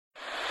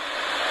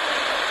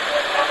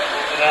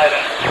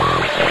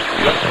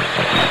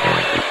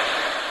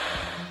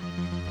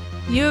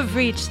You have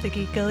reached the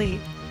Geek Elite.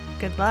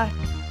 Good luck.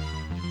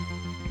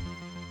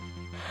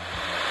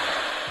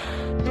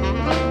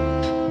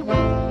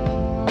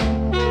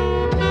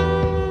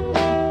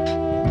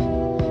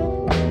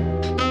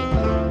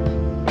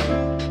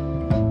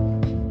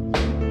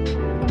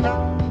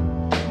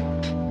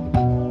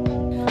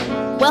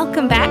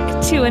 Welcome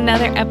back to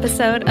another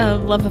episode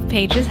of Love of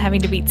Pages,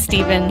 having to beat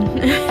Steven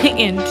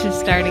into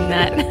starting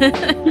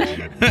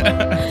that.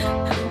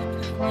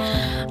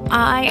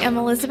 I am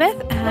Elizabeth,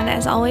 and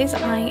as always,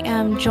 I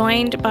am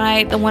joined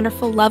by the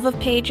wonderful Love of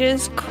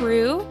Pages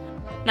crew.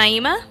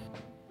 Naima.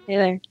 Hey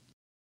there.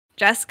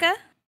 Jessica.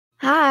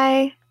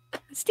 Hi.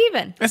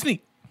 Steven. That's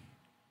me.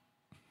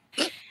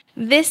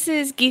 This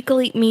is Geek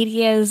Elite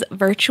Media's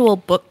virtual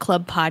book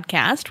club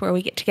podcast, where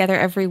we get together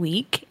every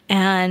week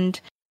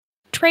and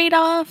trade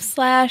off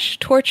 /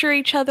 torture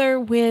each other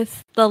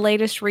with the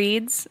latest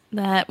reads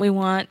that we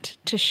want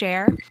to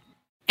share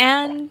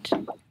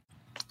and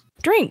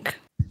drink.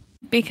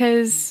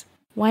 Because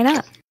why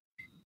not?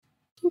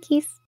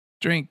 Thankies.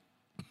 Drink.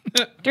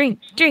 Drink.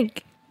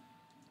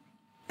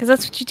 Because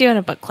that's what you do in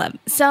a book club.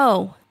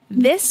 So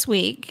this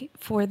week,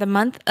 for the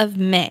month of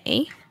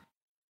May,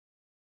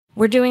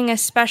 we're doing a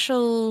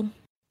special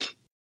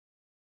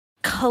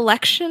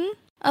collection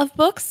of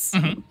books.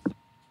 Mm-hmm.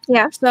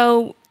 Yeah.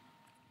 So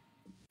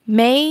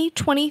May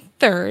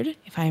 23rd,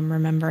 if I'm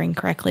remembering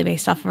correctly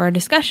based off of our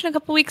discussion a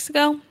couple weeks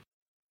ago,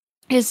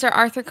 is Sir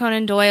Arthur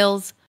Conan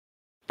Doyle's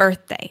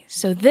birthday.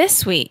 So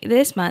this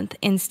month,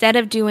 instead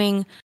of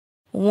doing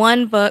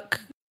one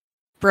book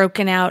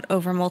broken out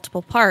over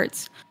multiple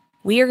parts,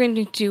 we are going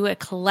to do a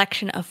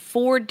collection of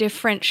 4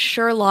 different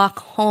Sherlock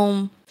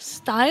Holmes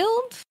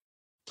styled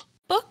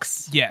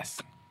books.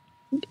 Yes.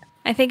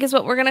 I think is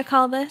what we're going to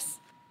call this.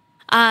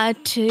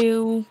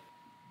 To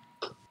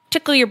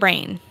tickle your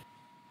brain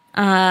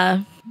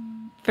for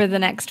the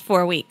next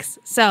 4 weeks.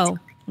 So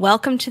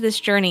welcome to this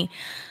journey.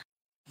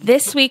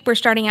 This week, we're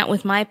starting out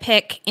with my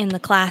pick in the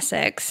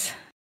classics.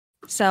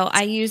 So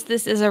I use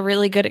this as a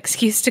really good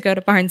excuse to go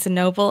to Barnes &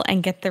 Noble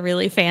and get the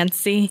really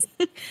fancy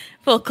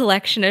full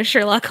collection of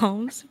Sherlock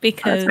Holmes,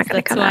 because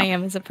that's who I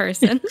am as a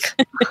person.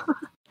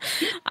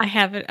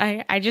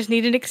 I just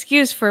need an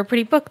excuse for a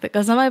pretty book that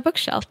goes on my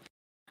bookshelf.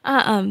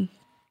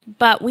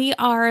 But we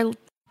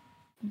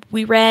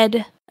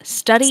read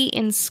Study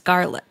in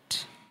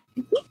Scarlet.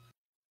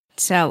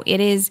 So it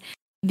is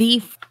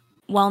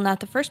not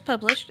the first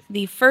published,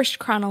 the first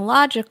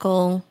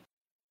chronological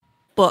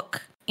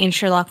book in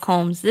Sherlock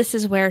Holmes. This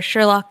is where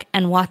Sherlock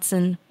and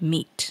Watson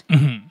meet.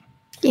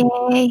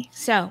 Mm-hmm. Yay.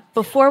 So,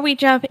 before we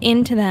jump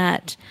into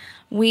that,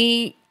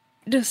 we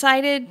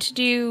decided to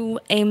do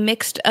a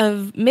mix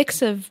of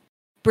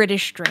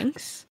British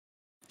drinks.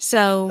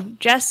 So,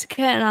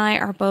 Jessica and I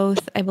are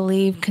both, I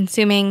believe,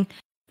 consuming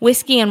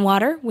whiskey and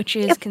water, which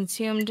is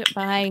consumed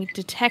by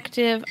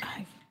Detective...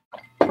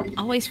 I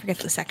always forget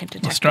the second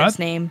detective's Lestrade?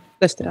 name.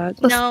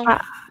 Lestrade. No,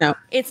 No.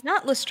 it's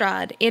not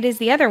Lestrade. It is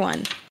the other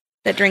one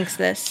that drinks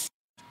this.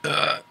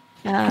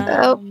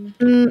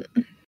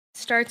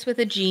 Starts with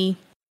a G.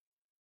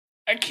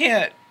 I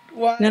can't.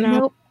 Why? No.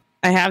 Nope.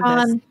 I have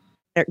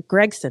this.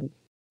 Gregson.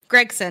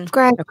 Gregson.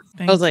 Greg.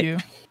 Thank I was like- you.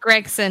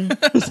 Gregson.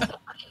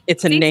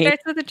 It's a See, name.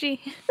 starts with a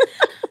G.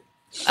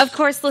 Of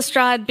course,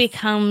 Lestrade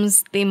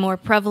becomes the more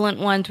prevalent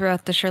one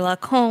throughout the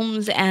Sherlock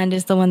Holmes and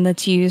is the one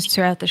that's used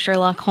throughout the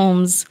Sherlock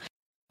Holmes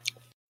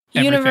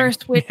universe,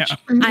 which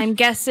I'm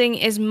guessing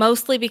is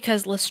mostly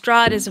because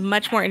Lestrade is a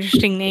much more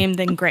interesting name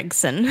than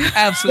Gregson.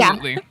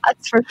 Absolutely.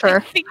 That's for sure. I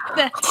think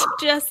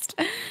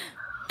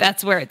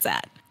that's where it's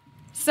at.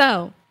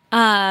 So,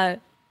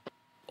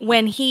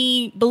 when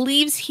he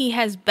believes he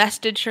has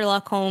bested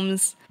Sherlock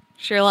Holmes,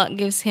 Sherlock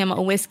gives him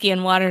a whiskey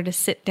and water to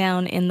sit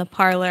down in the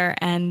parlor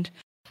and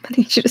I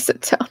need you to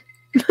sit down.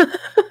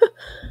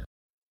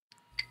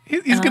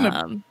 He's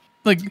gonna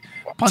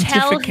pontificate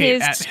tell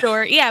his at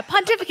story. Yeah,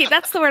 pontificate.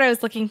 That's the word I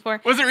was looking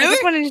for. Was it I really?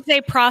 just wanted to say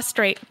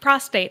prostate,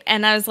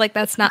 and I was like,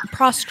 that's not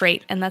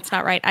prostrate, and that's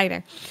not right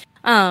either.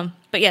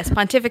 But yes,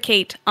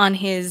 pontificate on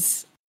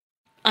his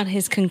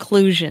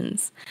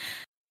conclusions.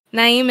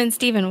 Naeem and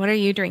Steven, what are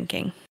you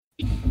drinking?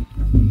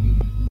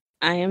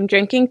 I am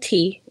drinking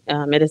tea.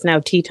 It is now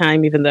tea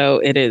time, even though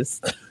it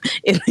is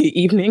in the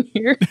evening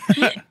here.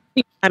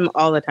 Tea time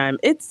all the time.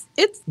 It's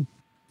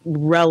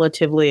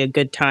relatively a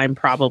good time,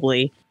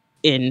 probably,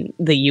 in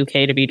the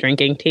UK to be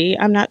drinking tea.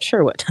 I'm not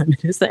sure what time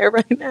it is there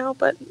right now,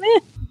 but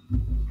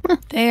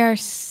They are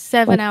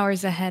 7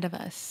 hours ahead of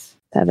us.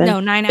 7. No,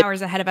 9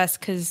 hours ahead of us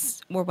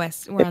because we're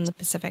We're on the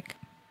Pacific.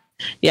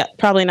 Yeah,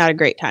 probably not a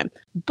great time,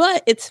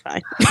 but it's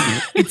fine.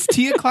 It's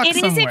tea o'clock It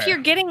somewhere. is if you're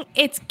getting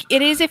it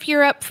is if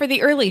you're up for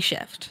the early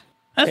shift.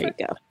 There you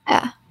go.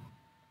 Yeah.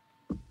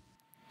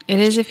 It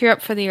is if you're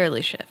up for the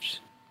early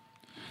shift.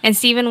 And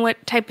Steven,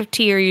 what type of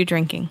tea are you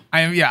drinking?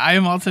 I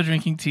am also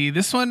drinking tea.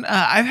 This one,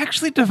 I've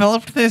actually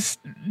developed this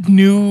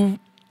new,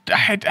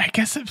 I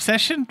guess,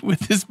 obsession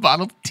with this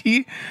bottled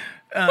tea.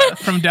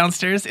 from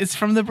downstairs. It's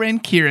from the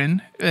brand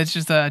Kirin. It's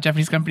just a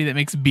Japanese company that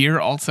makes beer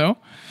also.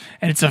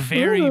 And it's a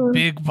very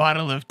big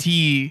bottle of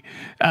tea.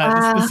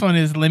 This one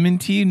is lemon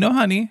tea, no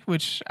honey,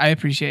 which I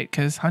appreciate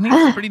because honey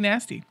is pretty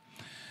nasty.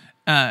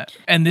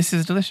 And this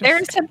is delicious. There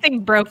is something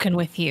broken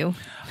with you.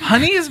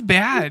 Honey is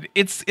bad.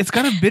 It's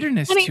got a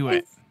bitterness to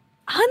it.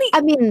 Honey,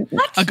 I mean,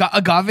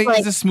 Agave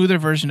is a smoother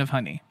version of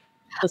honey.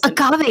 Listen,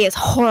 agave is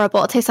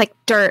horrible. It tastes like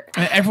dirt.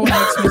 And everyone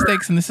makes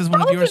mistakes, and this is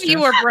one of both yours. of you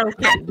too. are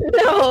broken.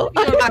 No,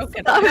 You are I'm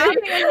broken. sorry. Agave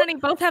and honey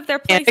both have their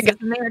places,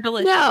 and they're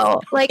delicious. No,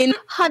 like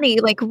honey,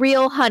 like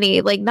real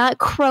honey, like not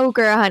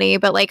Kroger honey,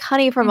 but like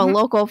honey from a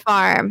local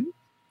farm.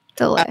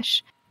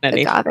 Delish.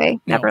 Agave,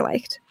 never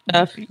liked.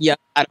 yeah,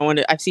 I don't want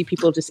to. I see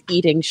people just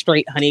eating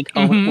straight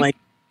honeycomb. Like,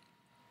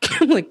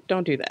 I'm like,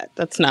 don't do that.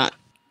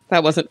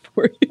 That wasn't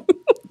for you.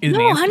 Is No,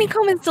 nasty.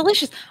 honeycomb is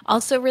delicious.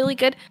 Also, really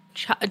good.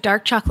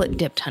 Dark chocolate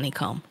dipped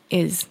honeycomb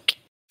is.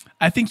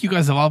 I think you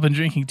guys have all been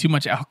drinking too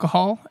much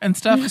alcohol and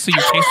stuff, so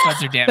your taste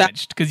buds are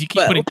damaged because you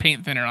keep putting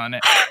paint thinner on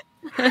it.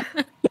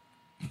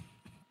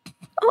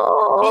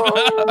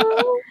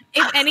 Oh,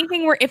 If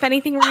anything were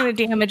going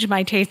to damage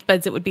my taste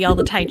buds, it would be all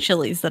the Thai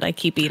chilies that I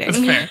keep eating.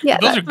 That's fair. Yeah,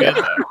 Those are good,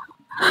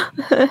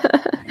 though.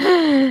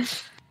 I'm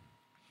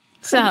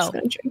So, just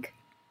gonna drink.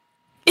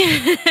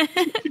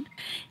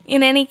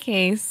 in any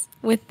case,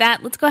 with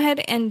that, let's go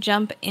ahead and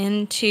jump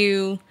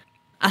into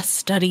A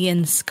Study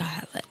in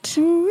Scarlet.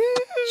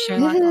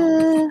 Sherlock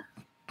Holmes.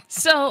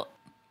 So,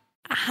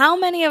 how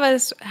many of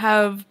us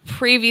have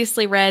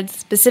previously read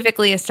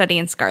specifically A Study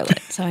in Scarlet?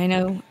 So I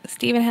know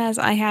Stephen has,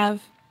 I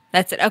have.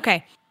 That's it.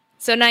 Okay.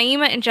 So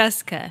Naima and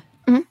Jessica,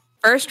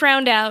 first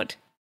round out,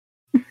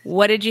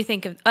 what did you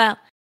think of? Well,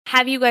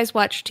 have you guys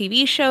watched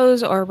TV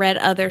shows or read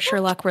other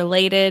Sherlock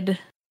related?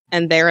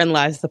 And therein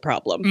lies the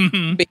problem.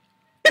 Mhm.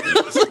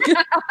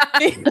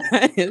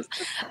 Because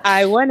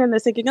I went in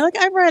this thinking, like,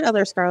 I've read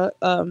other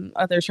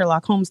other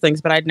Sherlock Holmes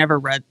things, but I'd never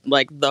read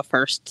like the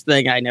first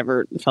thing. I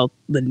never felt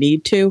the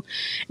need to.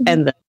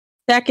 And the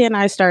second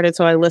I started,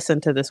 so I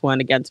listened to this one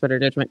against better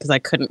judgment because I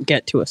couldn't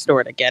get to a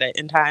store to get it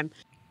in time.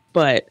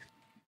 But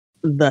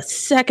the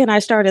second I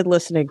started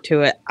listening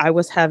to it, I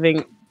was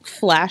having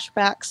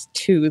flashbacks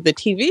to the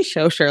TV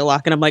show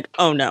Sherlock, and I'm like,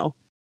 oh no.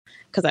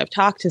 Because I've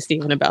talked to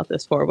Stephen about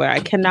this before, where I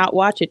cannot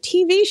watch a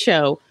TV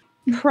show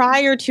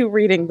prior to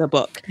reading the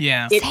book.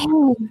 Yeah. It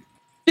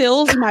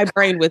fills my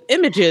brain with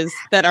images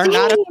that are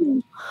not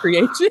a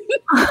creation.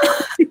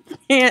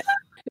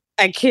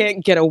 I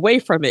can't get away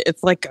from it.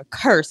 It's like a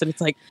curse. And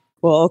it's like,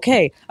 well,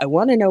 okay, I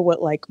want to know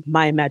what like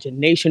my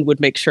imagination would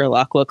make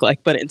Sherlock look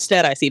like, but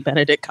instead I see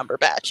Benedict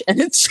Cumberbatch.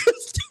 And it's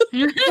just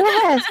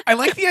Yes. I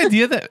like the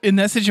idea that in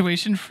that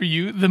situation for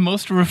you, the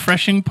most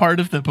refreshing part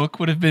of the book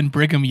would have been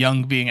Brigham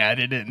Young being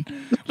added in.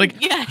 Like,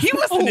 he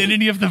wasn't in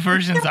any of the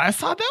versions I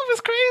saw. That was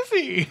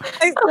crazy.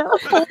 the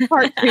whole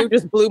part two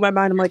just blew my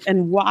mind. I'm like,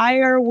 and why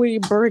are we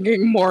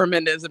bringing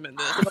Mormonism in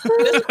this? Like,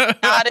 this is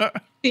not in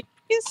the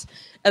series.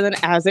 And then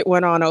as it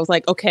went on, I was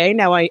like, okay,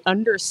 now I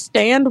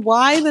understand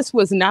why this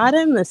was not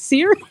in the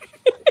series.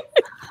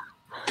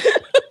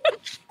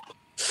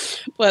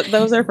 But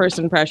those are first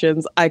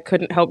impressions. I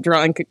couldn't help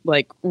drawing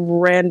like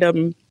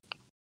random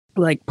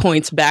like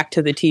points back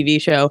to the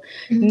TV show.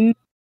 Me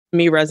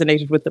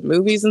resonated with the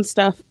movies and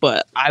stuff,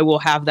 but I will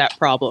have that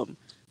problem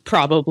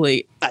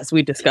probably as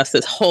we discuss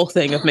this whole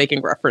thing of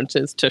making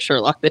references to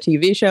Sherlock the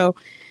TV show.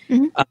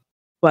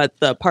 But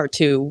the part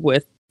two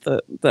with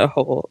the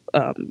whole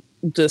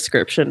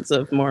descriptions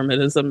of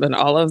Mormonism and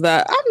all of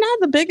that. I'm not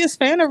the biggest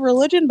fan of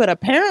religion, but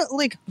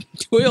apparently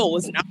Doyle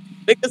was not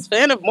the biggest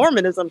fan of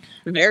Mormonism,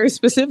 very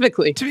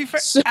specifically. To be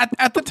fair,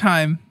 at the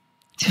time,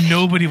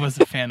 nobody was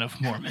a fan of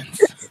Mormons.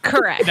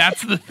 Correct.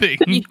 That's the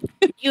thing.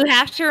 You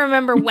have to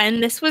remember when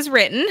this was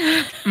written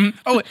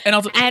Oh, and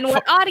also and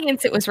what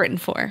audience it was written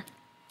for.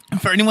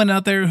 for anyone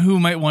out there who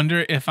might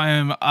wonder if I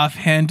am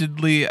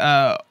offhandedly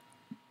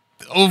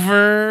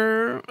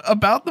over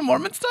about the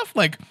Mormon stuff,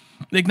 like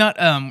not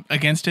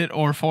against it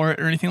or for it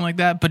or anything like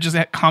that, but just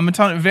comment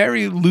on it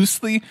very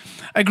loosely.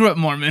 I grew up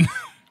Mormon.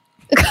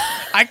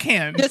 I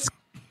can.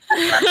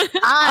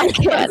 I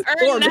can't.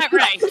 Earn that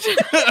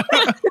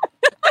right.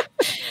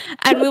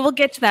 And we will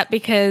get to that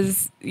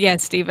because,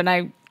 yes, Stephen,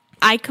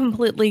 I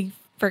completely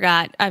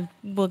forgot.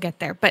 We'll get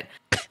there. But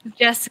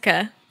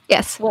Jessica,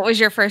 Yes. what was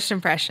your first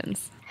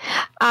impressions?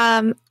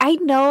 I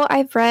know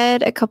I've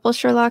read a couple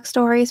Sherlock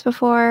stories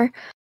before.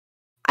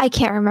 I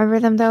can't remember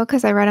them though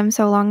because I read them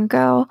so long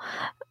ago.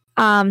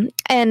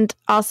 And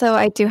also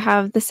I do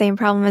have the same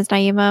problem as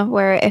Naima,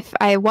 where if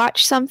I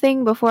watch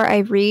something before I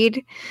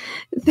read,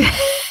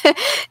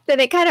 then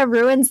it kind of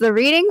ruins the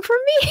reading for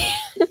me.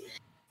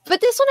 But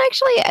this one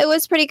actually, it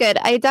was pretty good.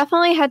 I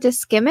definitely had to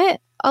skim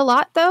it a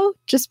lot though,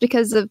 just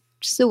because of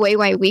just the way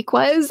my week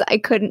was. I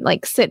couldn't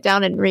like sit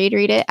down and read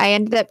it. I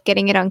ended up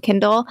getting it on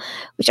Kindle,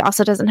 which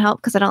also doesn't help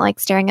because I don't like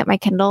staring at my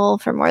Kindle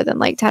for more than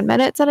like 10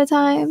 minutes at a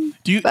time.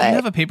 Do you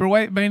have a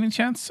Paperwhite by any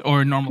chance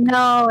or normal?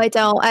 No, I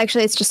don't.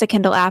 Actually, it's just a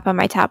Kindle app on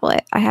my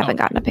tablet. I haven't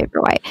gotten a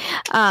Paperwhite.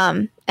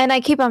 And I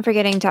keep on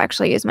forgetting to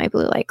actually use my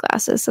blue light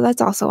glasses, so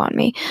that's also on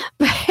me.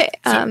 But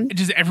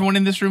Does everyone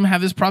in this room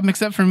have this problem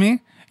except for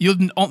me?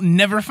 You'll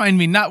never find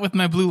me not with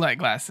my blue light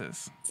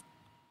glasses.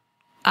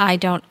 I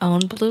don't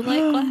own blue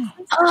light glasses.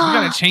 We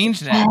gotta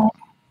change that.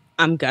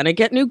 I'm gonna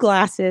get new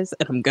glasses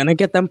and I'm gonna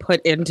get them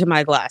put into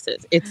my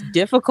glasses. It's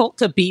difficult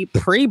to be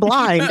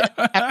pre-blind.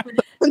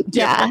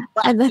 Yeah.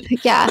 And then,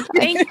 yeah.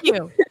 Thank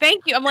you.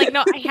 I'm like,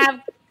 no, I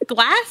have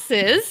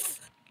glasses.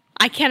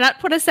 I cannot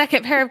put a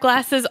second pair of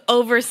glasses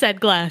over said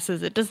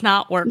glasses. It does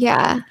not work.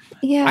 Yeah.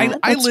 Yeah.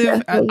 I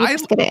live. I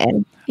just get it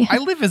in. Yeah. I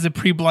live as a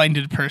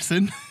pre-blinded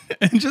person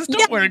and just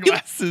don't wear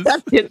glasses.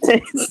 That's it.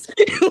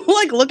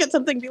 Like, look at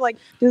something and be like,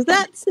 does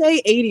that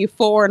say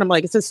 84? And I'm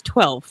like, it says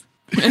 12.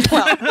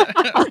 12.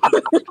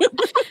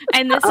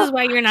 And this is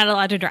why you're not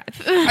allowed to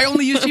drive. I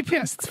only use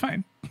GPS. It's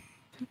fine.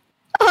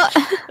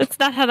 That's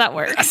not how that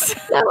works.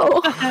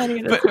 No.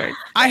 But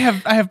I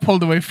have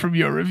pulled away from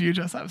your review,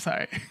 Jess. I'm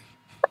sorry.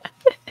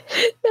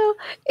 No,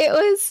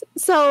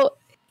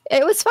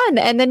 it was fun.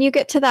 And then you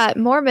get to that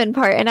Mormon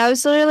part, and I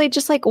was literally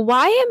just like,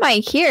 why am I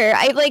here?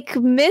 I like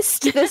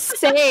missed this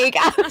saying.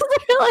 I was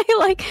literally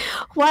like,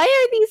 why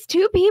are these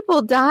two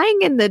people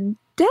dying in the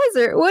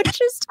desert? What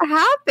just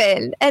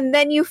happened? And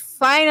then you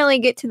finally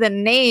get to the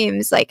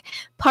names, like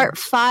part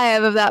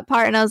 5 of that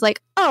part, and I was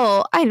like,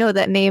 oh, I know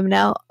that name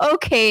now.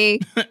 Okay.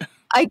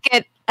 I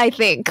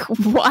think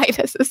why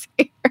this is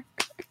here.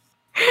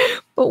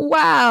 But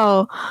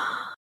wow.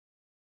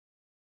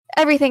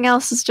 Everything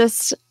else is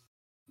just,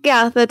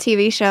 yeah, the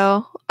TV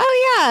show.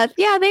 Oh,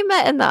 yeah, they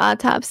met in the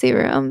autopsy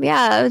room.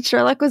 Yeah,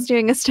 Sherlock was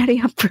doing a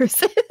study on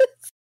Bruce's.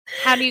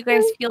 how do you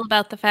guys feel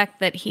about the fact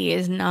that he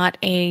is not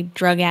a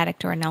drug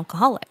addict or an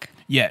alcoholic?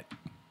 Yet.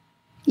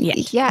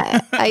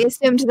 Yeah, I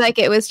assumed like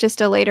it was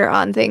just a later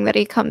on thing that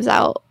he comes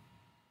out.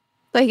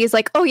 Like he's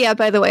like, oh yeah,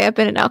 by the way, I've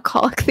been an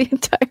alcoholic the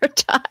entire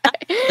time.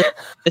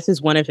 This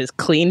is one of his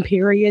clean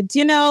periods,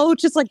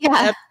 just like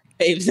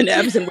waves and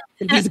ebbs and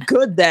he's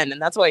good then,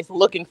 and that's why he's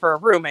looking for a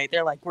roommate.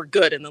 They're like, we're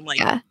good, and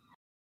then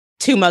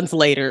 2 months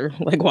later,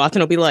 like Watson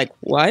will be like,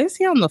 why is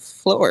he on the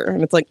floor?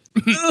 And it's like,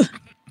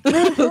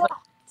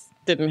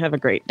 didn't have a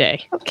great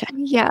day. Okay,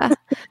 yeah,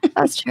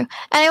 that's true. And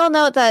I will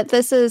note that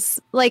this is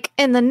like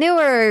in the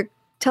newer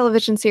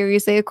television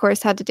series, they of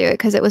course had to do it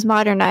because it was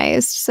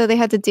modernized, so they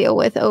had to deal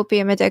with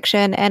opium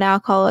addiction and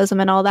alcoholism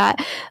and all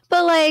that.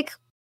 But like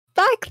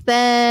back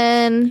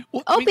then,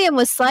 opium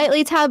was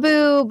slightly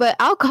taboo, but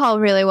alcohol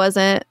really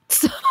wasn't.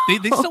 So.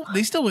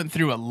 They still went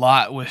through a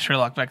lot with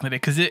Sherlock back in the day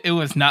because it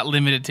was not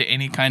limited to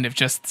any kind of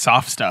just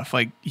soft stuff.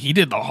 Like he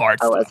did the hard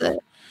stuff. Was it?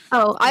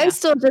 Oh, yeah. I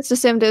still just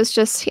assumed it was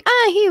just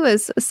he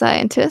was a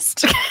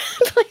scientist.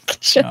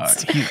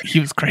 He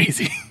was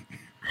crazy.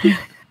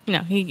 No,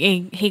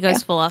 he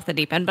goes full off the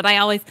deep end. But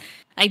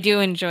I do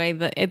enjoy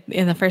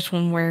in the first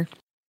one where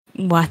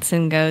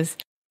Watson goes,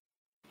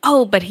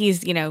 oh, but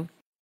he's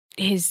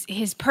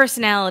his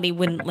personality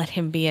wouldn't let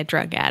him be a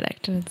drug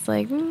addict, and it's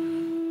like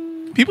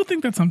people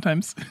think that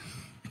sometimes.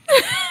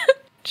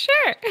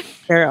 Sure,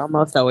 they're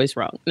almost always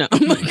wrong. No.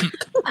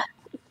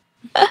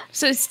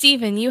 So,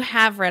 Stephen, you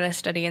have read A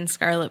Study in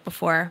Scarlet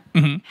before.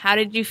 Mm-hmm. How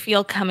did you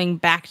feel coming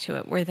back to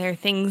it? Were there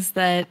things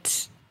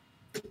that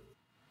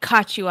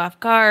caught you off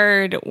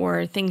guard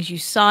or things you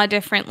saw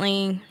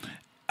differently?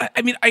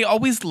 I mean, I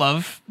always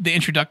love the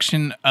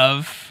introduction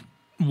of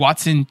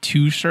Watson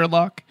to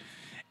Sherlock.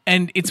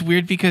 And it's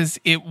weird because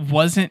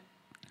I've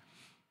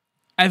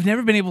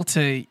never been able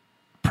to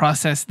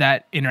process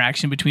that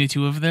interaction between the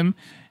two of them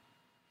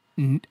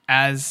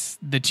as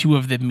the two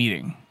of them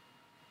meeting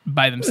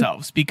by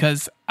themselves,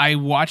 because I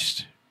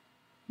watched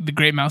The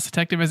Great Mouse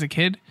Detective as a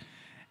kid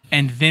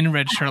and then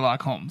read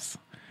Sherlock Holmes.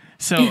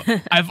 So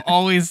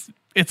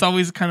it's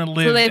always kind of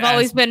lived. So they've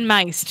always been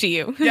mice to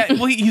you. Yeah,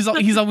 well, he's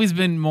always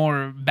been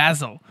more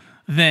Basil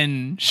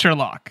than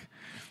Sherlock,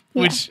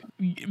 which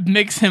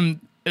makes him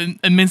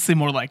immensely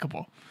more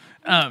likable.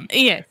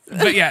 Yes,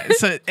 but yeah,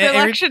 so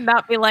Sherlock should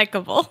not be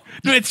likable.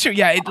 No, it's true.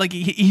 Yeah,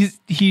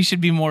 he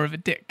should be more of a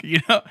dick,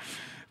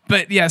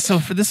 But yeah, so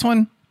for this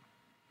one,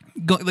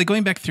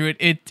 going back through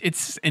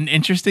it's an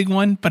interesting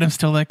one, but I'm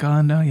still like,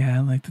 oh no, yeah, I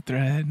like the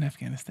thread in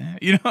Afghanistan,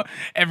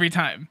 every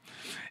time.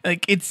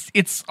 Like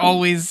it's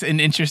always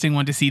an interesting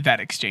one to see that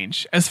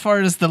exchange. As far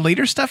as the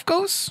later stuff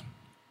goes,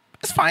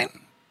 it's fine.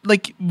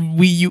 Like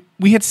we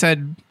had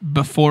said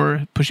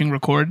before pushing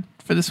record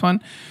for this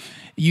one,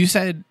 you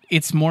said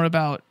it's more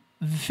about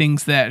the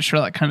things that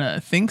Sherlock kind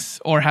of thinks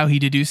or how he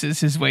deduces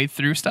his way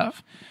through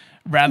stuff,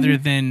 rather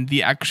than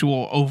the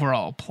actual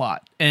overall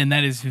plot. And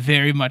that is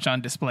very much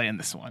on display in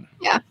this one.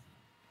 Yeah.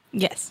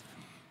 Yes.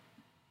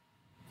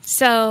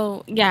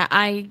 So, yeah,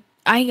 I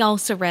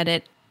also read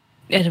it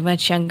at a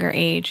much younger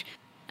age.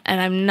 And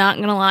I'm not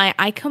going to lie,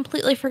 I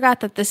completely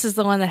forgot that this is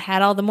the one that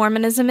had all the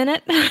Mormonism in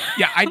it.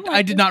 Yeah,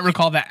 I did not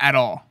recall that at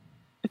all.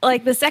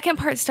 Like, the second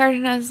part started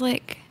and I was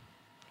like,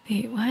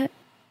 wait, what?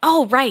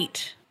 Oh,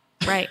 right.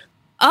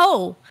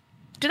 Oh,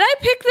 did I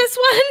pick this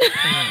one?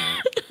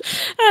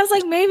 And I was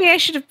like, maybe I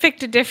should have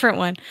picked a different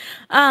one.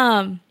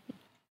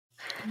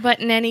 But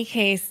in any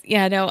case,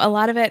 yeah, no, a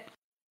lot of it,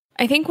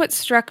 I think what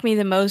struck me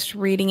the most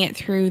reading it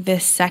through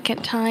this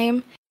second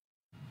time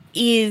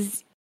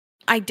is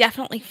I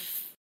definitely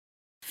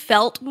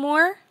felt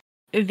more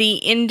the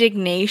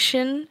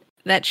indignation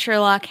that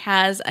Sherlock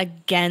has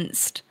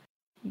against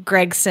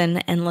Gregson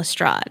and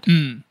Lestrade.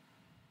 Mm.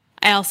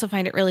 I also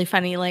find it really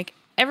funny, like,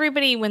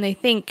 everybody, when they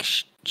think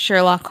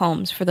Sherlock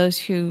Holmes, for those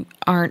who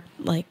aren't,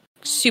 like,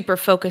 super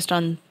focused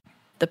on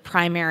the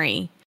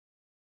primary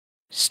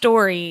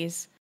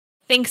stories,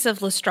 thinks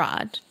of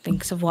Lestrade,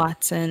 thinks of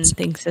Watson,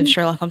 thinks of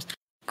Sherlock Holmes.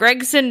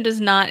 Gregson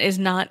is not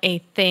a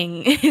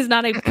thing, is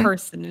not a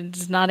person, it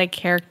is not a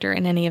character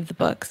in any of the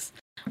books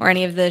or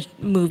any of the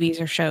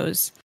movies or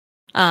shows.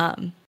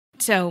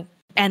 So,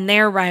 and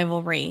their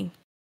rivalry,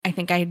 I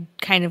think I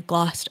kind of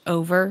glossed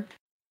over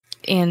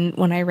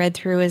when I read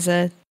through as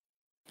a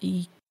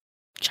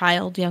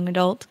young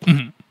adult.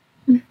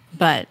 Mm-hmm.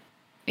 But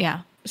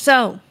yeah.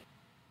 So,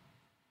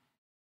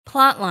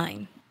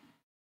 plotline.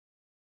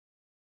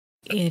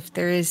 If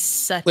there is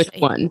such Which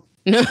one?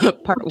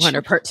 Part 1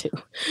 or part 2?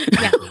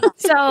 Yeah.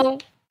 So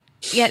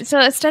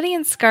A Study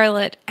in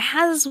Scarlet,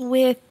 as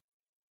with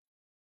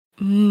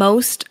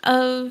most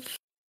of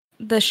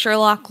the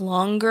Sherlock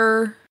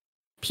longer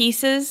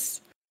pieces,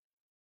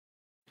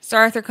 Sir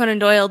Arthur Conan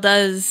Doyle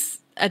does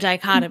a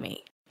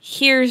dichotomy.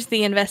 Here's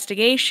the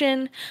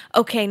investigation.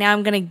 Okay, now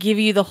I'm going to give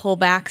you the whole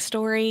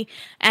backstory,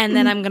 and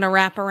then I'm going to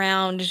wrap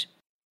around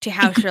to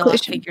how Sherlock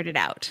figured it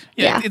out.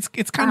 Yeah.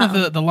 It's kind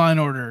of the Law and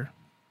Order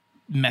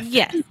method.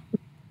 Yes.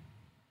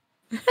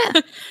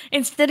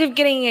 Instead of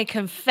getting a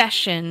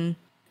confession,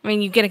 I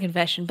mean, you get a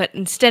confession, but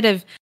instead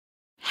of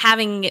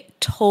having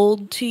it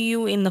told to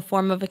you in the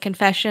form of a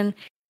confession,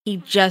 he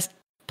just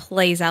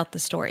plays out the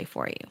story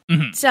for you.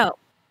 Mm-hmm. So,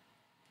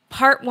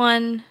 part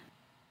 1,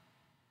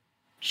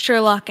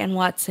 Sherlock and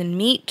Watson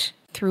meet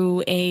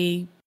through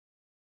a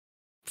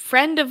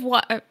friend of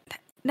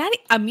not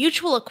a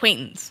mutual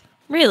acquaintance.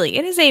 Really,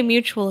 it is a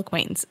mutual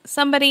acquaintance.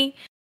 Somebody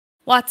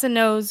Watson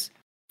knows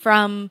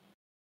from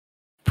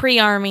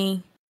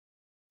pre-army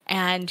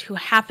and who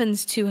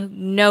happens to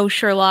know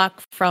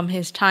Sherlock from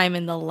his time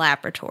in the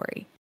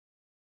laboratory.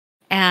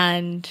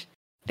 And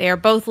they are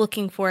both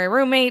looking for a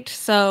roommate,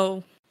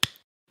 so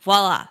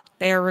voila,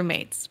 they are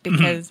roommates,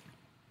 because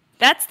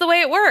that's the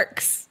way it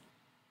works.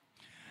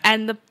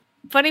 And the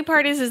funny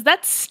part is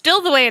that's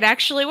still the way it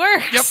actually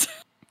works.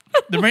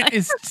 Yep. The rent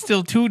is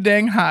still too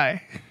dang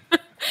high.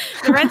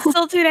 The rent's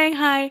still too dang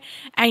high,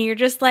 and you're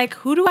just like,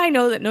 who do I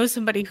know that knows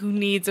somebody who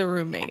needs a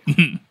roommate?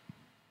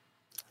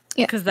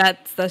 Because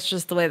that's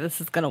just the way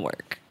this is going to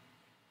work.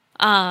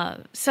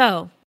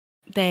 So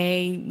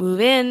they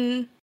move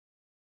in.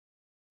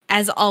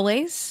 As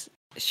always,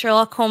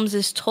 Sherlock Holmes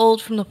is told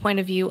from the point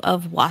of view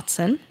of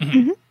Watson,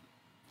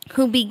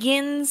 who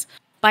begins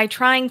by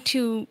trying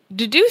to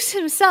deduce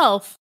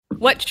himself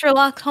what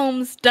Sherlock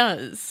Holmes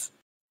does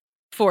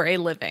for a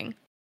living,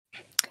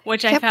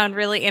 which I found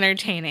really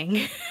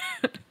entertaining,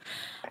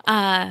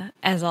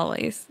 as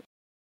always.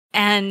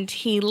 And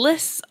he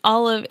lists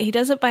he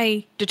does it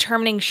by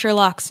determining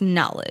Sherlock's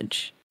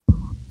knowledge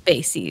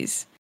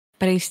bases,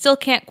 but he still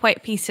can't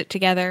quite piece it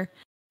together.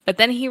 But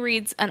then he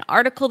reads an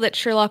article that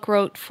Sherlock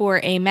wrote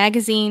for a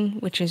magazine,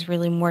 which is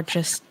really more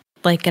just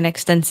like an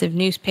extensive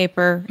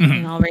newspaper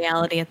in all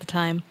reality at the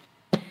time,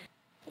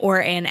 or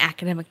an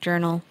academic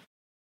journal.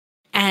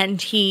 And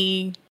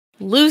he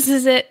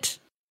loses it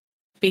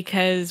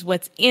because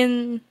what's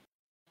in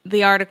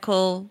the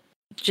article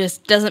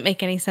just doesn't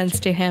make any sense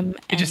to him.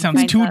 It just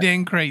sounds too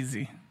dang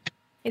crazy.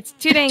 It's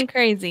too dang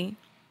crazy.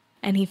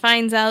 And he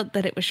finds out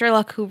that it was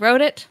Sherlock who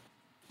wrote it.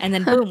 And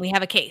then boom, we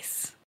have a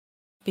case.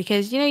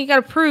 Because, you got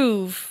to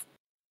prove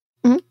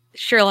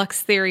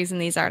Sherlock's theories in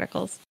these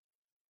articles.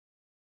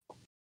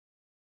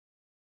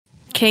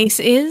 Case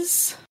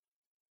is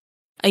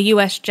a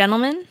U.S.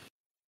 gentleman,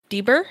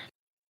 Deber,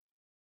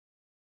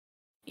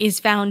 is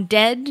found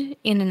dead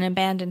in an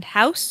abandoned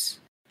house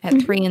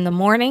at 3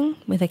 a.m.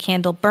 with a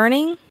candle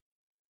burning.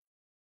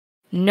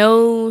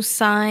 No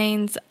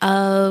signs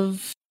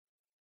of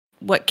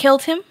what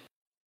killed him.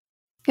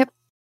 Yep.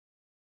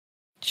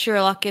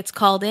 Sherlock gets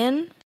called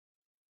in.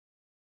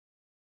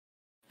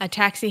 A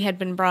taxi had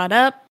been brought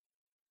up.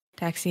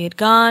 Taxi had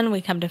gone.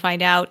 We come to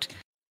find out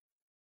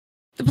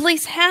the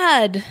police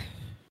had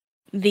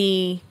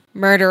the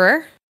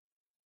murderer,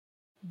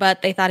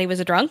 but they thought he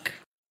was a drunk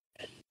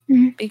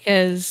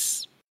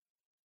because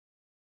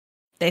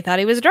they thought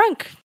he was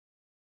drunk.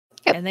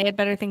 Yep. And they had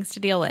better things to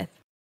deal with.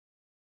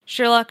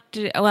 Sherlock,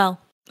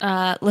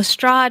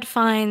 Lestrade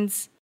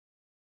finds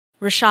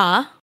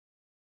Rasha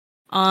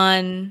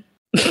on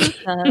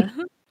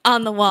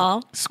the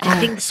wall. I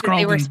think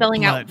they were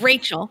spelling out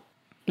Rachel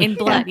in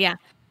blood, yeah.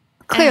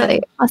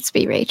 Clearly, must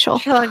be Rachel.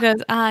 Sherlock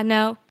goes,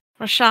 no,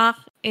 Rasha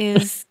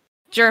is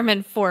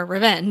German for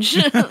revenge.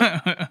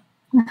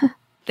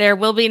 There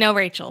will be no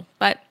Rachel,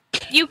 but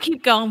you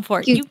keep going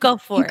for it. You go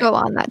for it. You go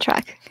on that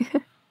track.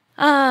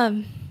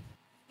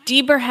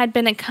 Deber had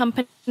been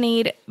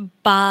accompanied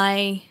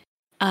by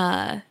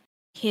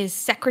his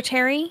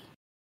secretary.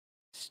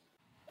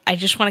 I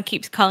just want to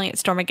keep calling it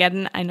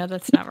Stormageddon. I know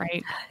that's not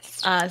right.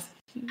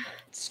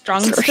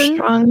 Strongston?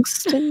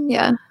 Strongston,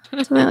 yeah.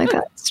 Something like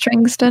that.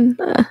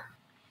 Stringston.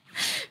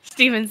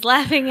 Steven's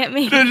laughing at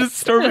me. No,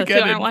 just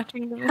Stormageddon. Aren't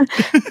watching the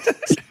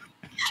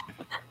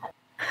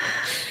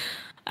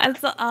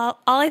That's all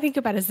I think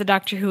about is the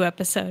Doctor Who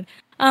episode.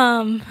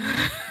 And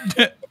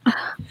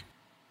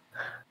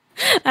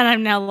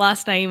I'm now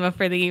lost Naima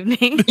for the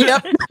evening.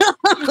 Yep.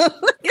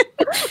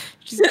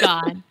 She's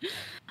gone.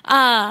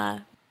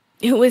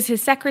 It was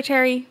his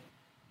secretary,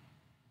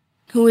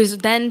 who was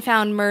then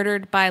found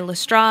murdered by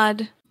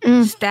Lestrade,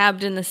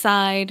 stabbed in the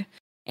side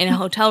in a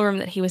hotel room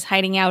that he was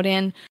hiding out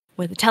in,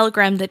 with a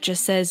telegram that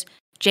just says,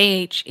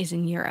 JH is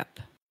in Europe.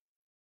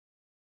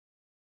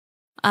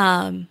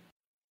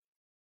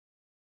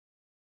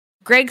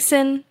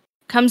 Gregson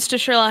comes to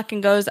Sherlock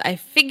and goes, I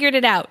figured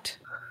it out.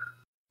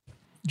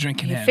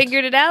 Drink in hand.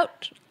 Figured it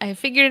out. I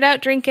figured it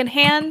out, drink in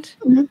hand.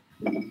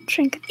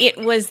 Drink. It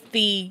was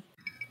the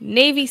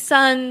Navy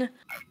son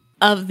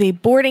of the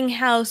boarding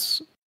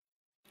house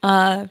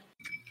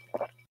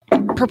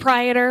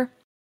proprietor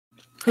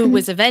who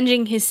was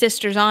avenging his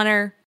sister's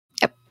honor,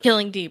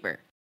 killing Deeber.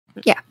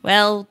 Yeah.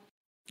 Well,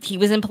 he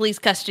was in police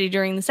custody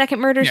during the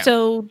second murder,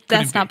 so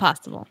that's not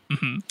possible.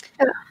 Mm-hmm.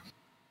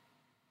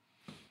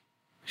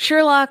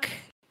 Sherlock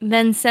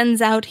then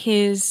sends out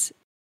his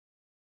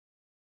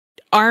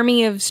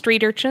army of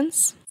street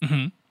urchins.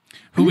 Mm-hmm.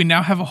 Who we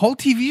now have a whole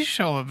TV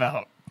show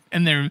about.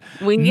 And their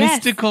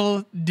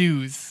mystical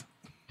dues.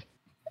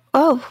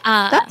 Oh,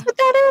 that's what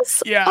that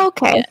is? Yeah.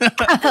 Okay.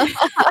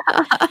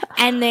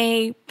 And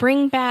they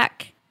bring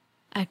back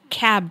a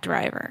cab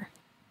driver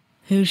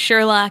who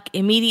Sherlock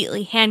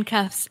immediately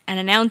handcuffs and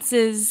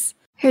announces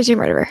Here's your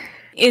murderer.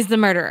 is the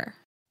murderer.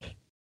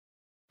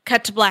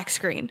 Cut to black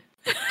screen.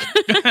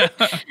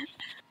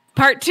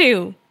 Part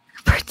 2.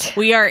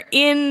 We are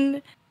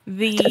in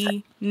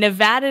the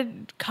Nevada,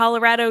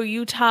 Colorado,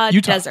 Utah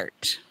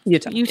desert.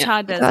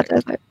 Utah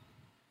desert.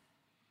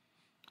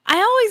 I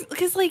always,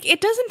 because like it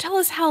doesn't tell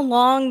us how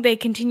long they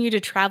continue to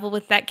travel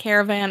with that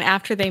caravan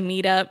after they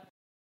meet up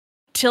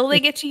till they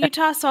get to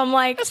Utah. So I'm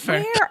like,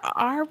 where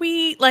are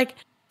we? Like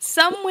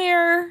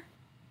somewhere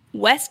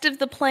west of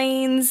the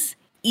plains,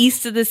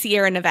 east of the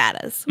Sierra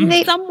Nevadas.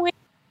 Somewhere.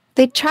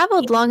 They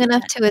traveled long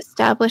enough to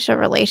establish a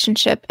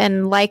relationship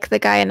and like the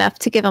guy enough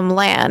to give him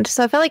land.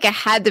 So I felt like it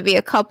had to be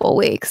a couple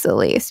weeks at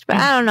least. But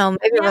I don't know.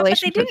 Maybe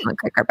relationships went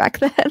quicker back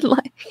then.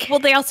 Well,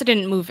 they also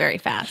didn't move very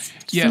fast.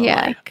 Yeah. So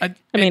Yeah. I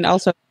mean,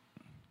 also,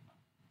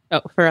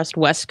 for us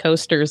West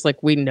Coasters,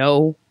 like we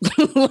know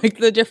like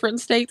the different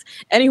states.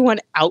 Anyone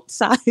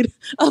outside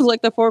of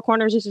like the Four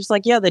Corners is just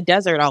like, yeah, the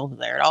desert all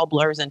there. It all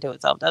blurs into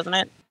itself, doesn't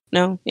it?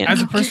 No, yeah. As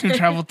a person who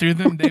traveled through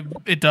them,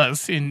 it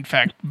does in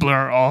fact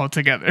blur all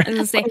together. I was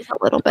gonna say,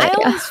 a little bit. I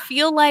always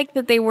feel like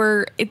that they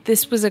were.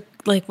 This was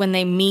like when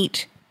they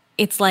meet,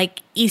 it's like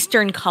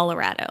Eastern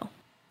Colorado,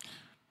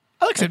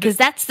 I'll accept because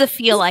that's the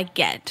feel I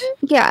get.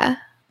 Yeah.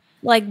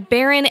 Like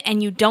barren,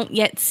 and you don't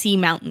yet see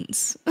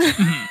mountains.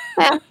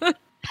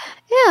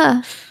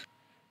 Yeah.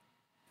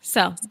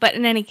 So, but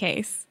in any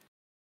case,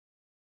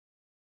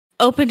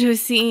 open to a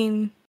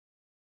scene.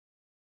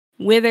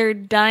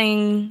 Withered,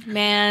 dying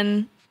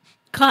man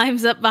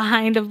climbs up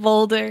behind a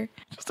boulder.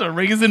 Just a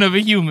raisin of a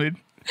human.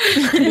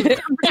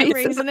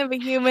 Raisin of a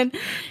human.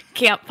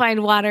 Can't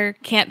find water,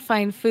 can't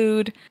find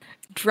food.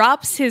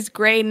 Drops his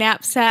gray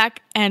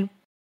knapsack and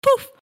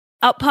poof,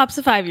 out pops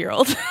a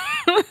 5-year-old.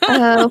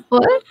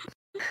 What?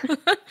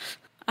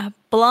 A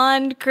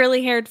blonde,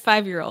 curly-haired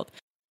 5-year-old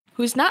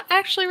who's not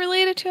actually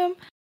related to him.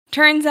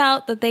 Turns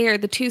out that they are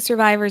the 2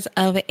 survivors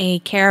of a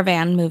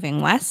caravan moving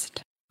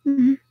west.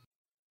 Mm-hmm.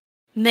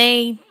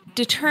 They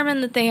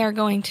determine that they are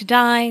going to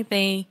die.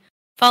 They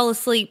fall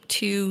asleep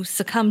to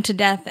succumb to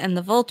death and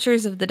the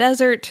vultures of the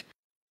desert.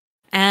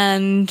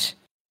 And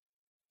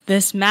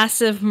this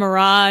massive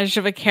mirage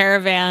of a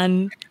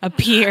caravan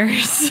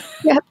appears.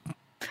 Yep.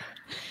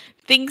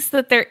 Thinks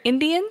that they're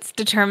Indians,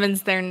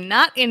 determines they're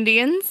not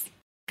Indians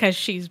because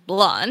she's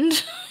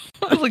blonde.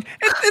 Like,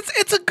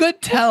 it's a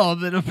good tell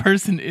that a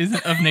person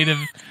isn't of native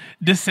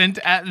descent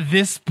at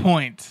this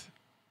point.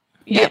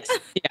 Yes.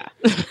 Yeah.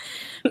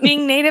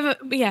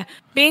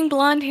 Being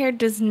blonde hair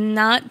does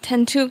not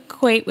tend to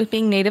equate with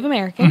being Native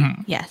American.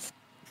 Mm-hmm. Yes,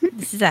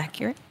 this is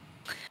accurate.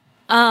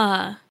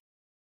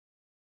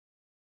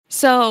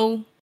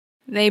 So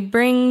they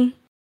bring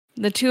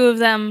the 2 of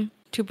them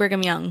to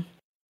Brigham Young,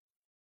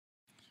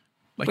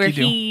 Like where you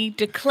do. he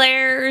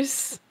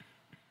declares,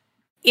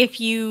 if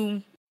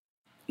you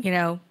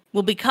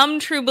will become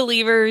true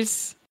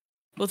believers,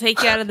 we'll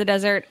take you out of the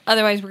desert.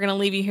 Otherwise, we're going to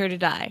leave you here to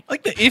die.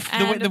 Like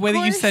the way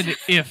that you said it,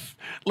 if.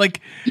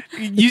 Like,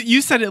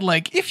 you said it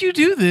like, if you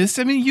do this,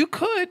 I mean, you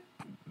could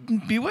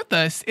be with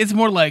us. It's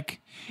more like,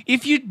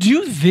 if you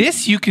do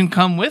this, you can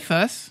come with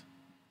us.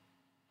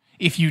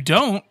 If you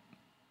don't.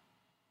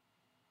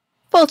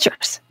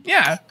 Vultures.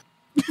 Yeah.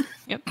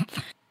 Yep.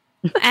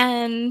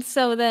 And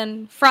so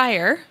then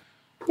Friar,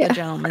 the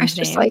gentleman's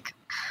Just name, like,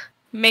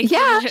 makes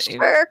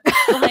sure.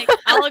 like,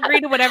 I'll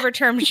agree to whatever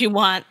terms you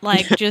want.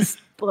 Like, just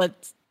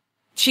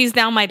she's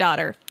now my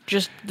daughter.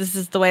 Just, this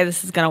is the way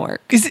this is going to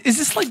work. Is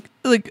this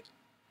like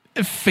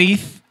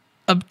faith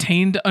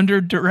obtained under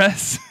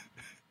duress?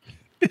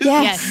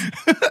 Yes,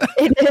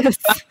 it is.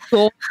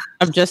 Cool.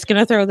 I'm just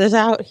gonna throw this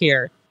out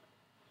here.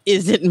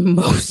 Is it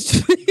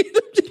most?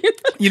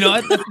 You know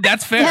what?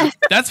 That's fair. Yes.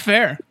 That's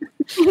fair.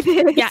 It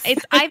is. Yeah,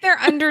 it's either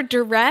under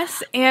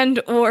duress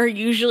and or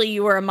usually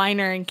you are a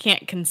minor and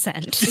can't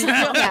consent.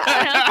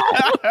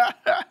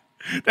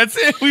 That's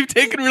it. We've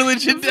taken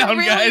religion down,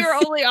 really guys. your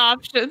only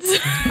options.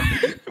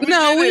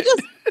 No, we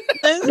just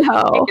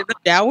No.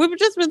 down. We've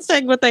just been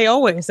saying what they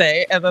always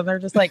say, and then they're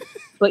just like,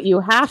 "But you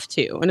have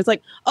to," and it's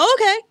like,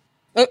 oh,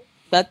 "Okay,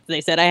 that they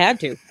said I had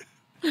to."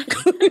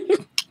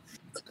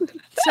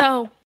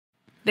 So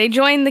they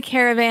join the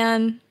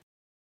caravan.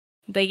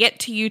 They get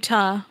to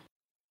Utah.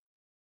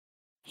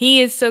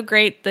 He is so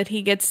great that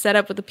he gets set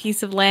up with a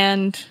piece of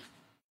land.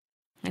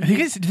 I think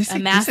they said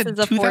amasses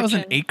a 2,000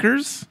 fortune.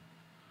 acres.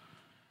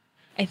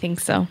 I think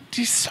so.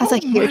 Geez, so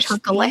That's a huge much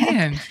chunk of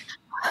land.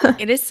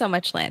 It is so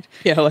much land.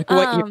 Yeah, like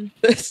what? Um,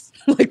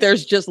 Like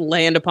there's just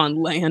land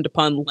upon land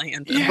upon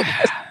land.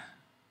 Yeah.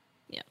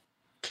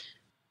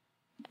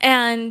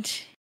 And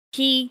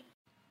he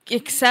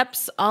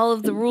accepts all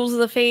of the rules of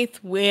the faith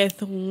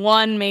with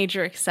one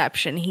major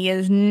exception. He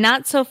is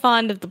not so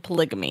fond of the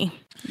polygamy.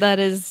 That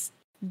is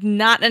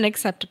not an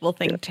acceptable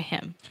thing to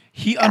him.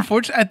 He,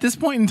 unfortunately, at this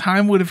point in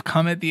time, would have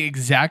come at the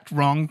exact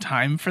wrong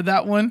time for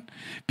that one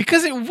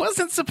because it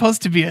wasn't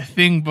supposed to be a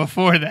thing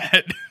before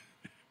that.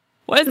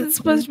 Wasn't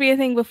supposed to be a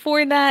thing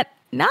before that.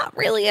 Not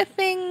really a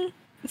thing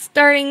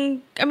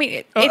starting. I mean,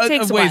 it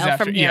takes a ways while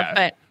after, from here,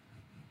 yeah.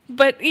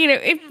 but you know,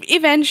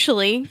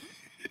 eventually,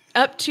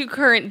 up to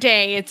current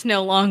day, it's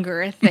no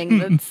longer a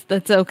thing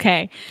that's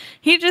okay.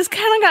 He just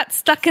kind of got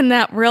stuck in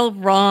that real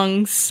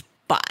wrong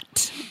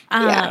spot.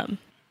 Yeah.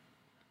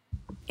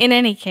 In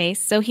any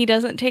case, so he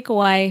doesn't take a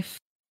wife.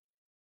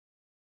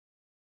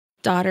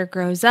 Daughter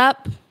grows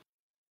up.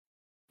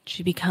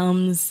 She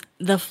becomes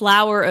the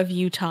flower of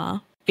Utah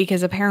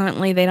because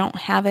apparently they don't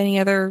have any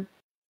other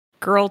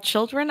girl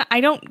children.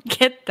 I don't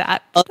get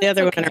that. All the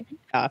other That's women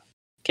are off.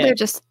 They're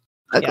just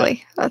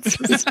ugly. That's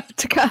just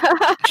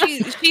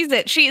She's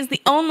it. She is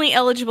the only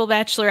eligible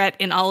bachelorette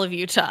in all of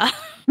Utah.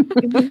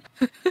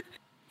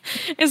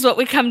 Is what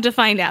we come to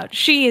find out.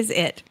 She is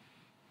it.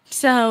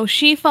 So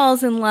she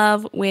falls in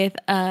love with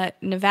a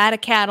Nevada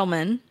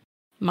cattleman,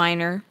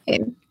 minor.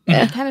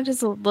 Yeah. Kind of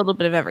does a little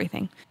bit of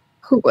everything.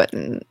 Who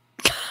wouldn't?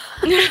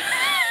 And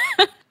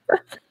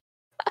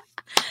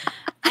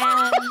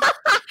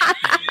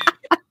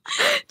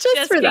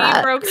Just for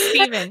that. broke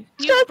Steven.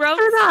 You Just broke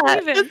for that.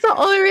 Steven. That's the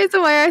only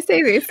reason why I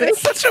say these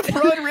things. It's such a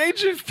broad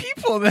range of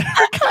people that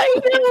I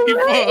know,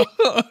 right?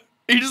 people.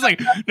 You're just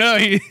like, no,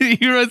 he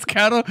runs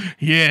cattle.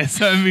 Yeah,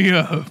 sign me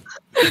up.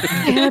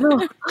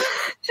 Cattle.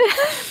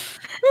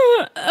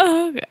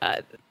 Oh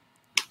God.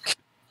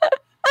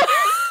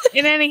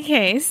 In any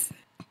case,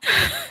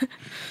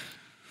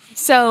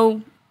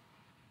 so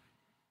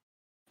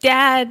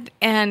Dad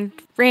and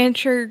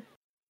Rancher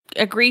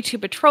agree to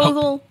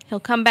betrothal.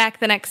 He'll come back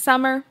the next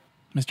summer.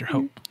 Mr.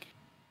 Hope.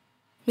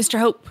 Mr.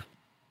 Hope.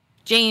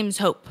 James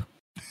Hope.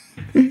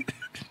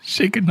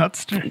 Shaken, not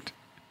stirred.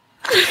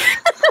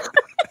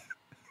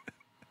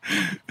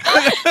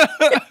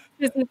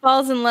 Because he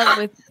falls in love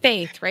with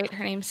Faith, right?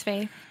 Her name's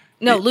Faith.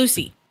 No,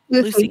 Lucy.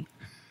 Lucy.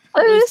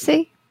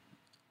 Lucy.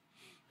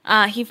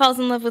 He falls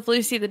in love with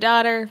Lucy, the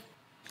daughter.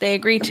 They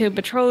agree to a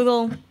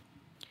betrothal.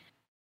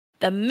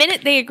 The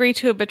minute they agree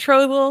to a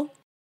betrothal,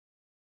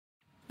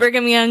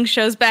 Brigham Young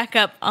shows back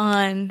up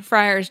on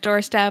Friar's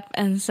doorstep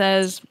and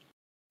says,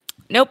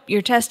 nope,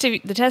 the test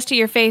of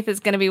your faith is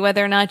going to be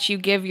whether or not you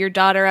give your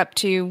daughter up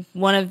to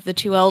one of the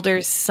two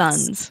elders'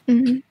 sons.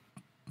 Mm-hmm.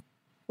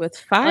 With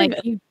 5 Like,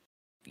 and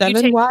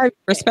 7 wives,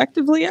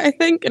 respectively, I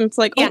think. And it's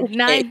like, yeah, oh,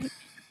 okay.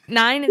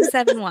 9 and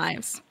 7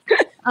 wives.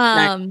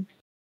 And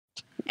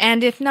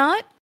if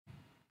not,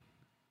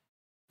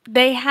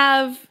 they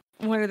have,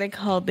 what are they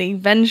called? The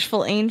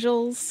Vengeful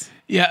Angels.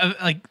 Yeah,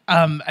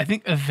 I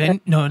think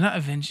no, not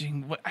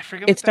avenging. What I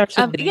forget. It What starts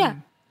that with name. yeah.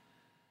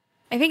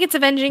 I think it's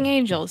Avenging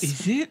Angels.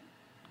 Is it?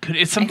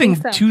 It's something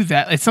so. to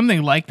that. It's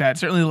something like that.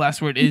 Certainly, the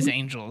last word is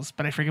angels,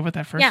 but I forget what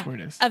that first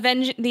word is.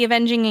 The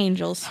Avenging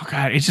Angels. Oh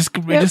God, it just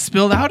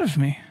spilled out of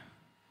me.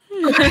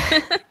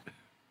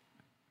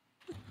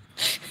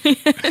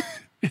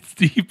 It's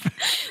deep.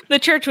 The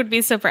church would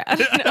be so proud.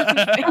 No,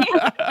 I'm kidding.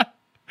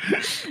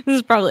 This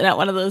is probably not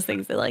one of those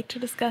things they like to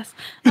discuss.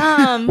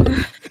 Well,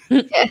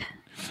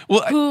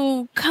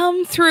 Who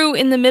come through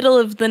in the middle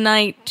of the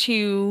night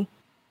to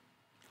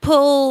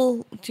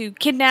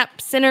kidnap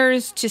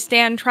sinners to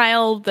stand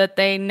trial that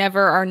they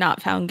never are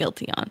not found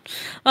guilty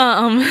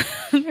on.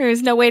 There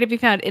is no way to be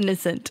found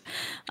innocent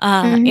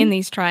in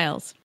these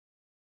trials.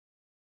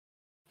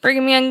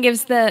 Brigham Young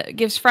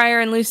gives Friar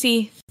and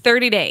Lucy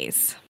 30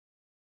 days.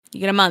 You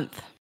get a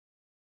month.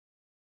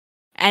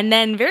 And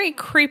then very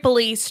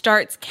creepily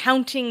starts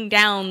counting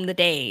down the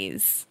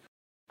days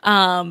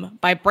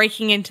by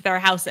breaking into their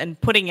house and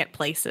putting it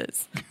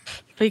places.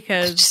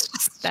 Because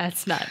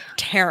that's not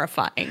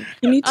terrifying.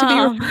 You need to be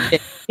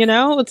reminded,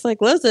 it's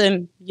like,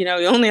 listen, you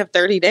only have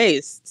 30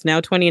 days. It's now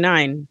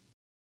 29.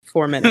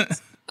 4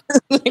 minutes.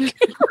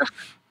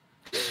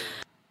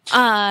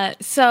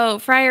 So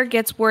Friar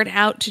gets word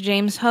out to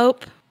James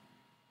Hope,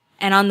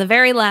 and on the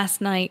very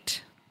last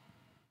night,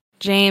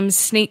 James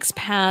sneaks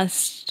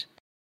past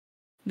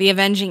the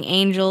Avenging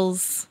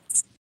Angels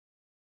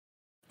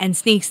and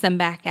sneaks them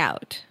back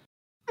out.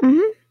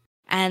 Mm-hmm.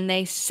 And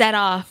they set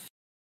off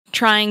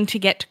trying to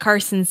get to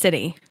Carson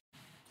City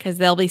because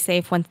they'll be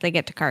safe once they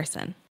get to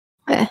Carson.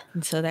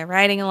 And so they're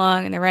riding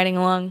along and they're riding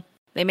along.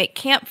 They make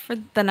camp for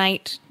the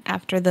night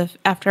after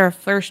a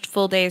first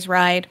full day's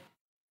ride.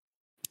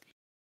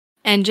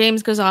 And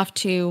James goes off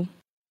to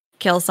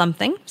kill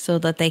something so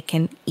that they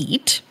can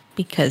eat,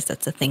 because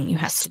that's a thing you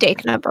have to do.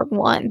 Steak number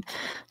 1.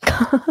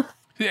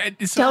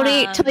 Don't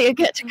eat till you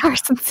get to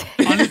Carson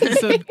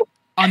City.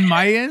 On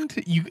my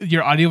end,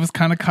 your audio was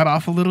kind of cut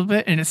off a little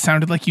bit, and it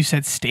sounded like you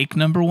said steak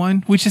number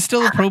 1, which is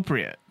still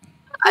appropriate.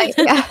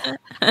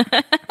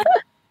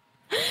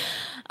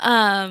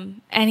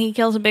 And he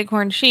kills a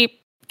bighorn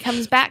sheep,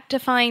 comes back to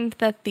find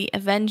that the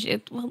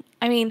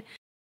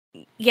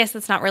yes,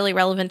 that's not really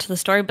relevant to the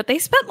story, but they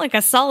spent like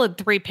a solid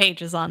 3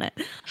 pages on it,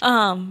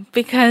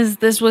 because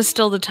this was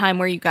still the time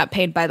where you got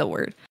paid by the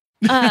word.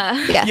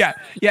 Yeah.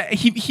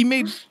 He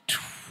made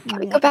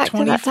go back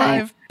to that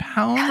time.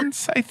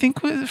 £25, I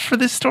think, was for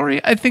this story.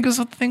 I think was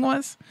what the thing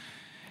was.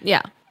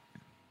 Yeah.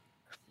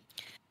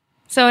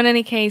 So in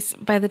any case,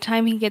 by the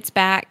time he gets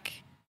back,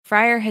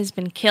 Friar has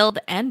been killed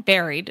and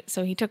buried,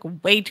 so he took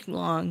way too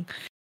long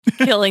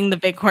killing the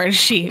bighorn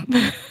sheep.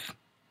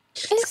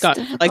 It's got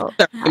like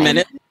 30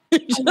 minutes. I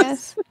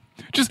guess.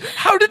 Just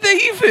how did they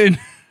even?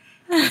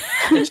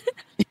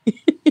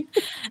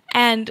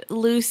 And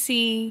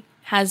Lucy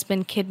has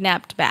been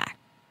kidnapped back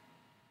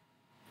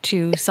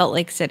to Salt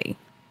Lake City.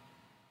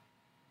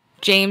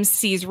 James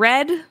sees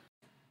red,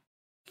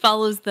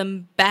 follows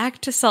them back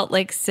to Salt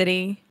Lake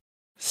City,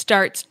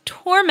 starts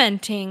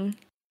tormenting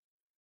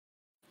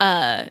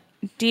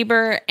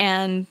Deber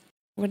and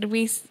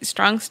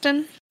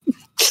Strongston?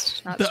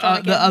 Not The Strong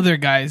again. other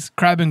guys,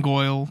 Crab and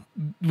Goyle,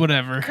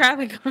 whatever. Crab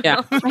and Goyle.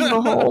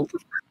 Yeah.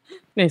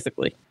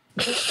 Basically.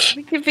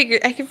 I can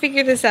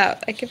figure this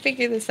out.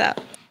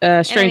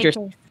 Strangers.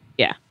 Anyway,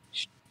 Yeah.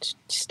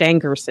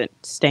 Stangerson.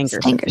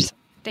 Stinkers.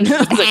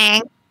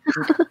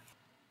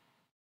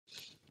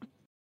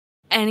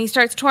 And he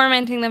starts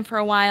tormenting them for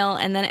a while,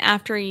 and then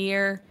after a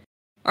year,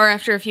 or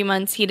after a few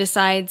months, he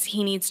decides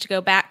he needs to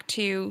go back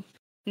to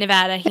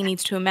Nevada. He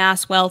needs to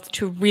amass wealth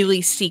to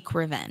really seek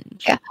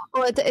revenge. Yeah.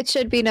 Well, it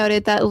should be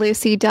noted that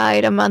Lucy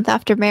died a month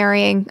after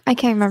marrying. I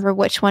can't remember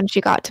which one she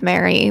got to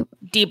marry.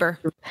 Deber.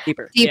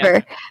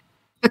 Deber.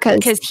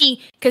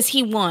 Because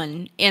he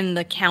won in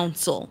the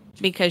council,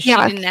 because she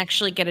didn't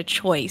actually get a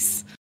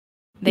choice.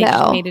 They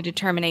just made a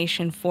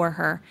determination for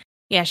her.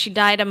 Yeah, she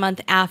died a month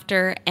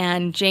after,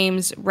 and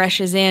James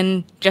rushes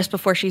in just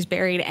before she's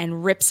buried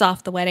and rips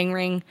off the wedding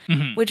ring,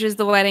 which is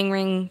the wedding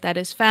ring that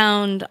is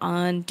found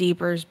on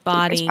Deber's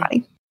body,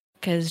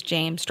 because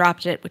James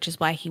dropped it, which is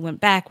why he went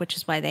back, which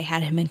is why they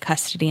had him in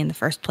custody in the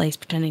first place,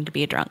 pretending to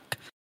be a drunk.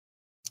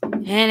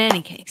 In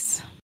any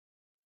case,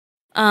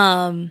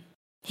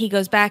 he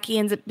goes back. He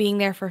ends up being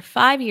there for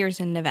 5 years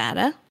in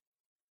Nevada,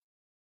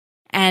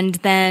 and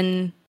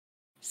then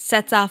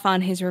sets off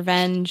on his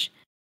revenge.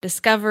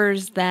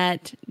 Discovers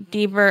that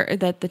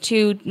the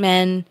 2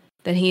 men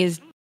that he has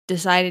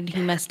decided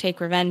he must take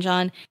revenge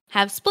on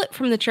have split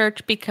from the church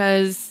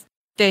because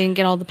they didn't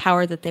get all the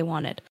power that they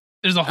wanted.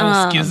 There's a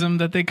whole schism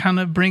that they kind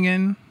of bring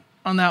in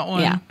on that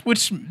one,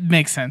 which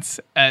makes sense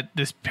at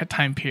this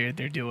time period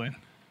they're doing.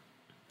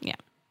 Yeah.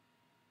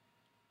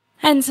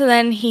 And so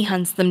then he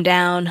hunts them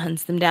down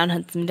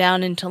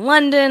into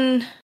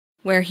London,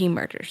 where he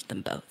murders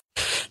them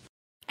both.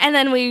 And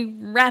then we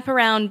wrap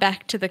around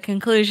back to the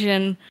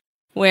conclusion,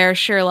 where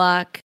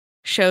Sherlock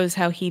shows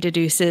how he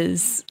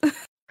deduces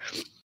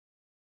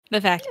the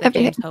fact that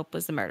James Hope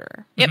was the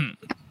murderer. Yep.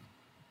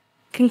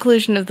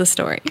 Conclusion of the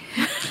story.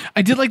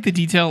 I did like the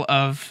detail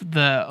of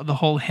the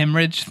whole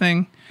hemorrhage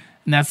thing,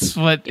 and that's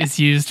what is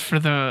used for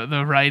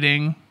the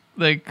writing.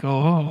 Like,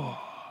 oh.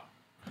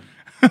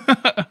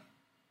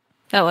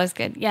 That was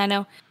good. Yeah,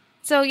 no.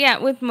 So, yeah,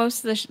 with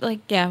most of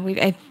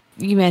the,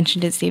 you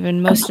mentioned it,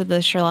 Stephen, most of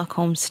the Sherlock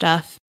Holmes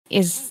stuff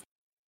is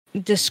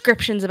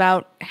descriptions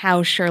about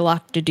how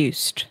Sherlock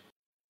deduced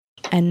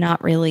and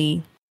not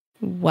really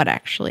what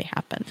actually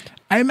happened.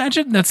 I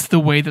imagine that's the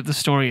way that the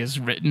story is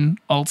written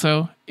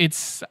also.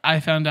 I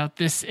found out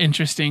this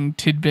interesting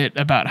tidbit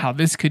about how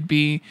this could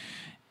be,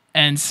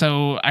 and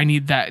so I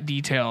need that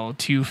detail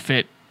to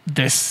fit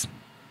this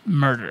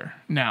murder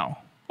now.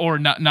 Or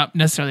not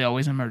necessarily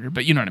always a murder,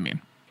 but you know what I mean.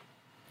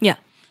 Yeah.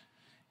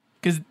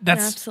 Because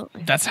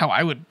that's how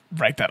I would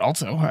write that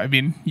also. I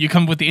mean, you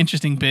come up with the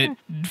interesting bit,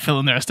 fill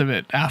in the rest of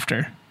it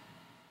after.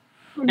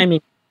 I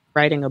mean,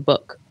 writing a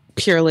book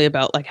purely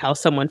about like how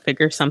someone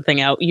figures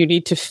something out, you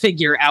need to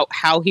figure out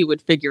how he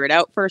would figure it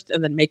out first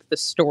and then make the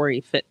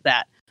story fit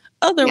that.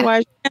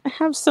 Otherwise, you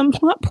have some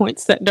plot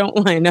points that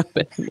don't line up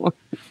anymore.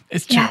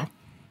 It's true. Yeah.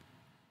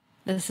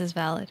 This is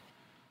valid.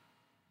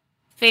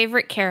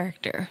 Favorite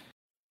character?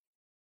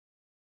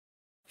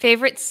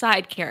 Favorite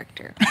side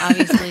character?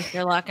 Obviously,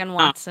 Sherlock and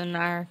Watson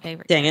are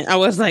favorite. Dang it. I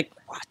was like,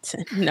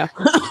 Watson. No.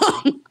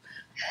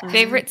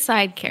 Favorite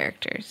side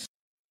characters?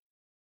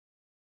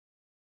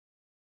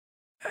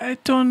 I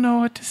don't know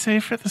what to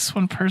say for this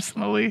one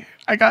personally.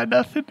 I got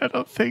nothing, I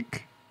don't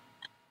think.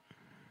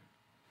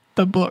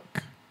 The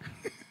book.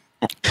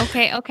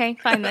 Okay,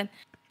 fine then.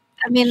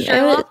 I mean,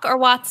 Sherlock or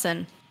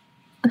Watson?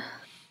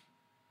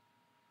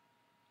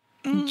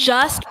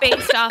 Just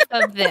based off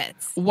of this.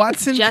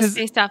 Watson, just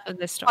based off of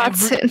this story.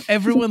 Watson.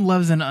 Everyone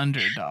loves an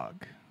underdog.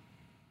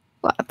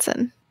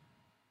 Watson.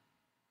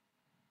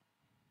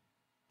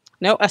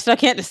 No, I still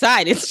can't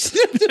decide. It's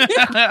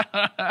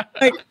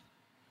like,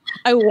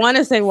 I want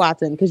to say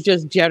Watson because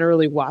just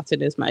generally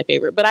Watson is my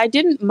favorite, but I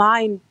didn't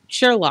mind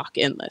Sherlock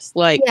in this.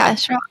 Like, Yeah,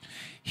 Sherlock.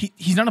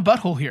 He's not a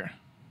butthole here.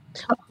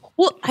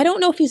 well, I don't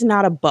know if he's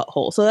not a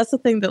butthole. So that's the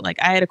thing that like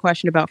I had a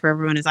question about for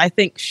everyone is I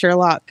think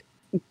Sherlock,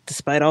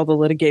 despite all the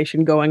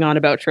litigation going on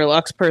about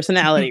Sherlock's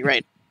personality,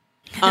 right,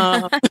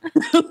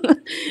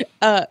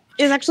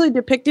 is actually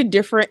depicted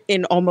different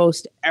in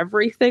almost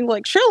everything.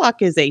 Like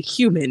Sherlock is a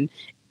human,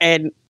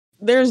 and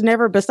there's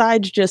never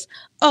besides just,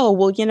 oh,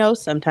 well, you know,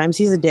 sometimes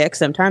he's a dick,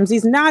 sometimes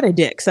he's not a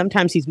dick,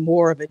 sometimes he's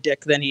more of a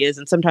dick than he is,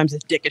 and sometimes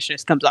his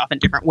dickishness comes off in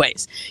different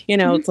ways. You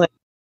know, It's like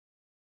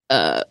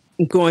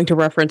going to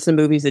reference the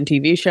movies and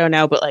TV show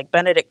now, but like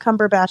Benedict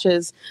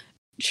Cumberbatch's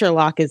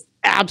Sherlock is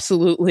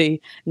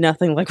absolutely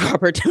nothing like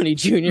Robert Downey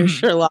Jr.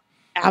 Sherlock,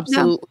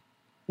 absolutely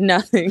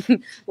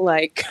nothing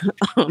like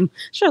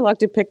Sherlock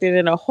depicted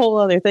in a whole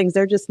other things.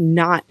 They're just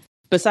not.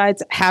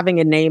 Besides having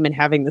a name and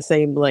having the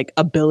same like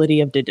ability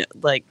of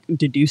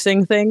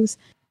deducing things,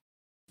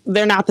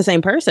 they're not the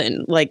same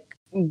person. Like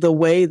the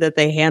way that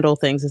they handle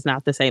things is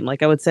not the same.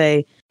 Like I would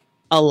say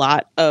a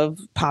lot of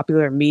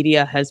popular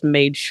media has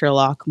made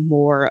Sherlock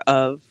more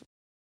of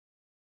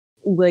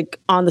like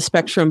on the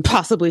spectrum,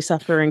 possibly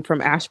suffering from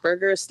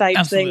Asperger's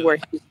type thing where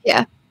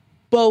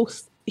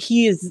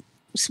he is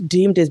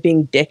deemed as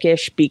being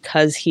dickish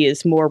because he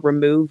is more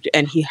removed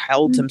and he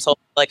held himself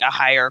like a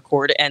higher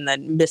chord and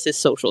then misses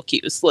social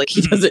cues. Like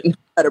he doesn't know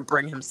how to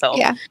bring himself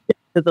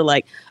to the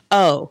like,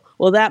 oh,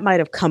 well, that might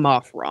have come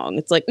off wrong.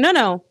 It's like,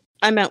 no,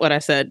 I meant what I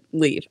said,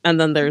 leave. And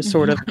then there's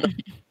sort of the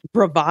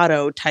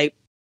bravado type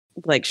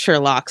like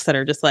Sherlocks that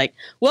are just like,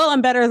 well,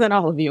 I'm better than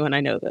all of you and I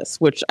know this,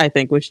 which I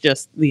think was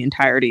just the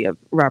entirety of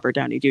Robert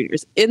Downey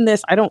Jr.'s. In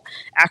this, I don't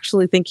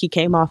actually think he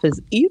came off as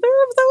either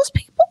of those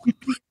people.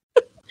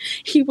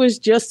 He was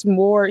just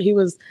more, he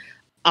was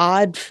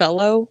odd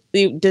fellow.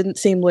 It didn't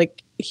seem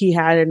like he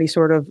had any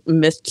sort of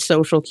missed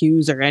social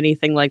cues or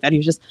anything like that. He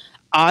was just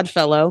odd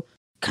fellow,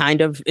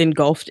 kind of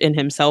engulfed in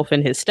himself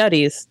and his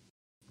studies.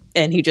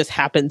 And he just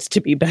happens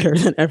to be better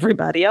than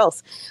everybody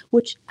else,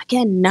 which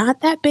again,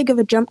 not that big of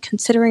a jump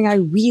considering I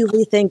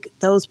really think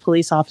those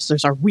police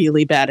officers are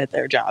really bad at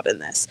their job in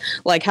this.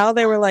 Like how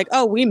they were like,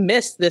 oh, we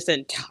missed this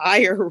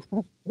entire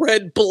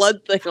red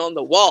blood thing on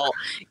the wall.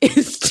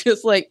 It's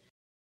just like,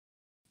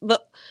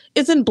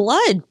 it's in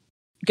blood,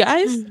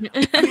 guys.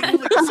 I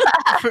mean,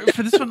 like,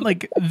 for this one,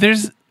 like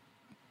there's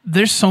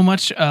so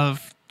much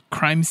of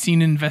crime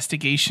scene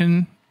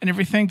investigation and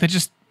everything that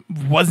just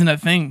wasn't a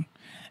thing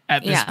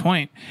at this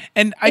point.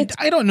 And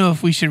I don't know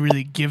if we should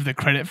really give the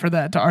credit for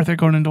that to Arthur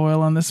Conan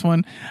Doyle on this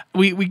one.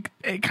 We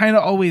it kind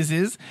of always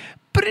is,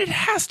 but it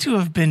has to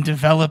have been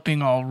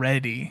developing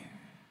already.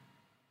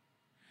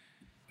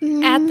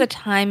 At the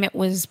time, it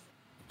was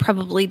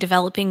probably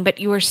developing, but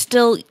you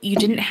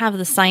didn't have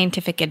the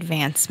scientific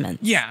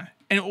advancements. Yeah.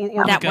 And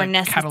or that like were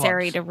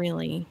necessary catalog. to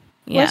really.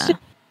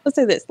 Let's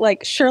say this,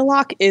 like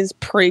Sherlock is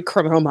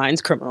pre-Criminal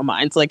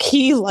Minds. Like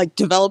he like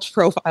develops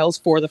profiles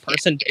for the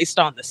person based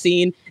on the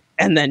scene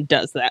and then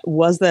does that.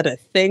 Was that a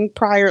thing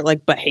prior,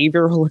 like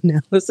behavioral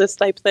analysis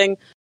type thing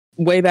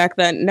way back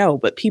then? No,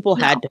 but people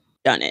had to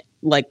have done it.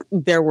 Like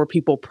there were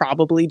people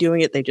probably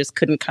doing it. They just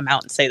couldn't come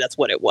out and say that's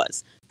what it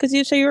was because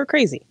you'd say you were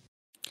crazy.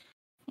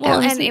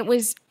 Well, and it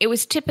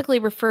was typically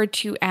referred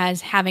to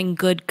as having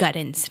good gut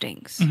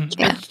instincts. Mm-hmm.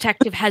 The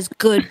detective has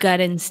good gut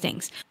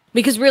instincts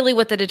because really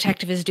what the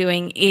detective is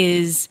doing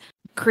is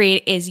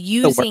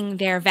using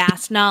their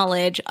vast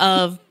knowledge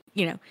of,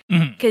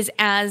 because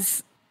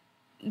as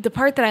the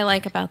part that I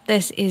like about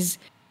this is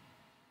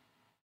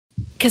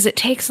because it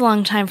takes a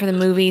long time for the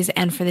movies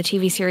and for the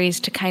TV series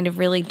to kind of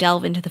really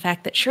delve into the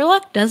fact that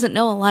Sherlock doesn't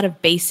know a lot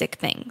of basic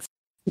things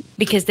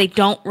because they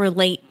don't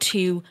relate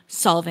to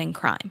solving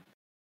crime.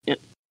 Yeah.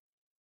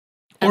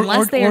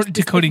 Or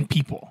decoding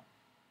people.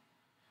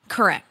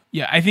 Correct.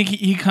 Yeah, I think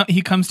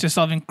he comes to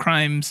solving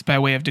crimes by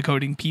way of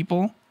decoding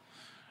people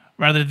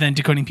rather than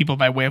decoding people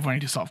by way of wanting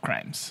to solve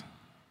crimes.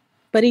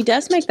 But he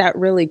does make that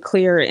really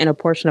clear in a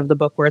portion of the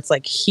book where it's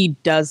like he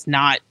does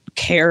not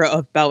care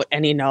about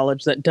any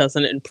knowledge that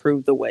doesn't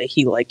improve the way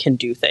he like can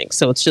do things.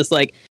 So it's just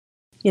like,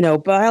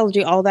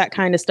 biology, all that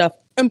kind of stuff,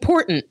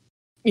 important.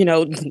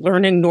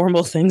 Learning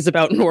normal things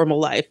about normal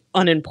life,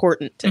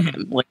 unimportant to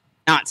him. Like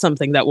not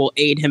something that will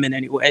aid him in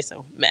any way.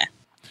 So meh.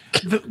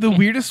 The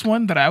weirdest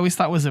one that I always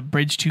thought was a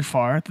bridge too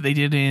far that they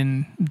did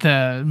in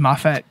the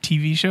Moffat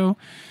TV show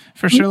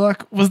for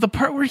Sherlock was the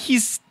part where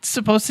he's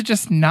supposed to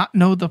just not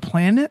know the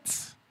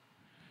planets.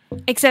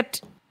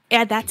 Except,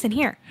 yeah, that's in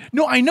here.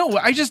 No, I know.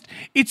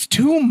 It's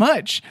too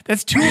much.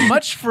 That's too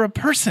much for a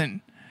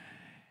person.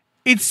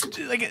 It's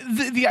like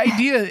the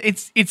idea.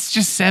 It's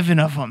just 7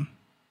 of them.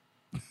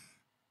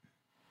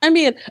 I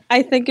mean,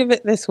 I think of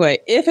it this way: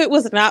 if it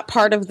was not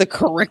part of the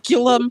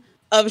curriculum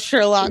of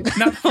Sherlock,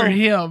 not for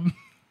him.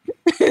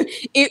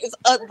 It's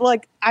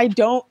like I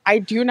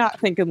do not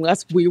think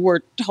unless we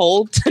were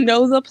told to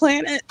know the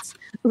planets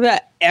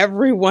that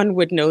everyone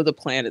would know the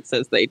planets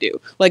as they do.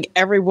 Like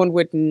everyone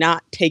would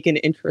not take an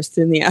interest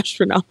in the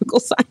astronomical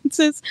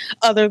sciences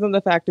other than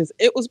the fact is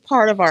it was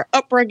part of our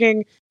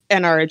upbringing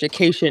and our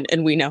education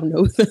and we now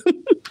know them.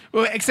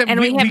 Well, except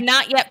we have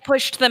not yet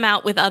pushed them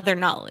out with other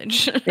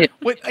knowledge.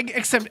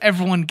 Except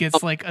everyone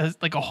gets like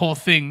a whole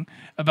thing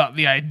about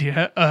the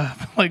idea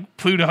of like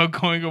Pluto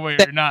going away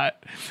or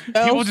not.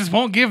 No. People just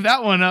won't give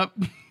that one up.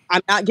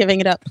 I'm not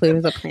giving it up.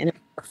 Pluto's a planet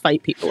to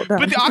fight people about.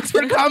 But the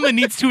Oxford comma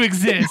needs to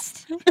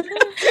exist.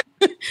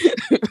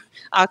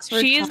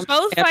 She is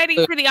both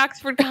fighting for the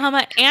Oxford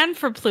comma and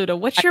for Pluto.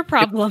 What's your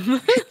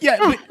problem?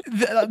 Yeah,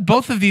 but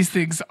both of these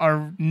things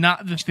are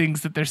not the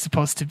things that they're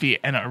supposed to be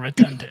and are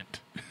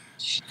redundant.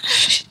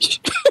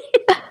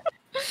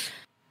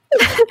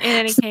 In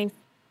any case,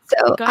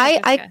 so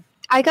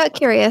I got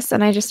curious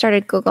and I just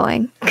started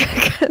Googling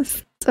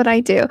because that's what I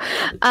do.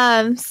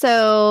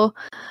 So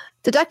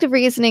deductive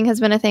reasoning has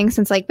been a thing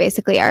since like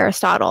basically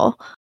Aristotle,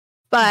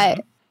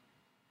 but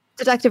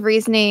deductive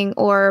reasoning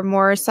or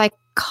more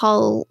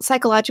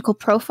psychological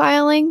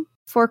profiling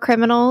for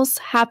criminals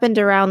happened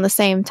around the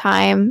same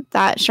time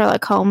that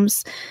Sherlock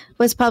Holmes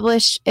was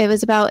published. It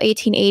was about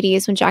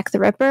 1880s when Jack the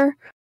Ripper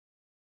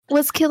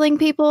was killing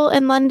people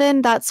in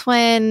London. That's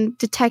when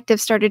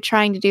detectives started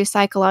trying to do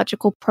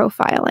psychological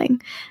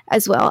profiling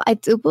as well. I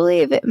do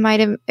believe it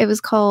was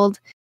called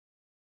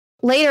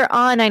later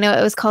on. I know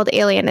it was called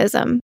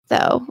alienism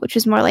though, which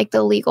is more like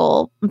the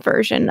legal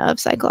version of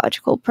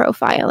psychological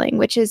profiling,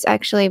 which is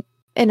actually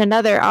in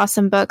another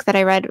awesome book that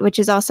I read, which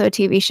is also a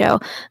TV show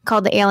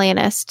called The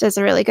Alienist, is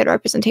a really good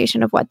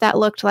representation of what that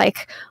looked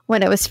like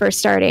when it was first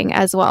starting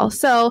as well.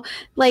 So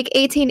like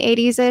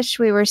 1880s-ish,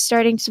 we were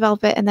starting to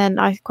develop it, and then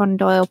Arthur Conan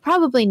Doyle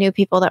probably knew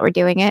people that were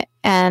doing it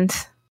and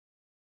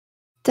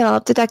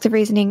developed deductive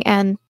reasoning,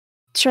 and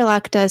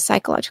Sherlock does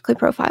psychologically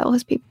profile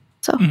his people.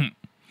 So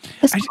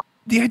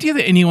the idea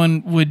that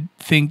anyone would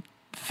think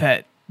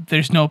that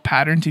there's no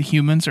pattern to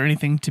humans or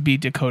anything to be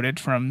decoded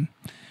from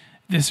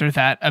this or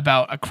that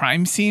about a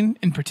crime scene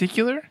in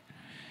particular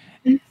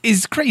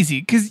is crazy,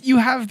 because you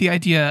have the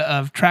idea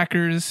of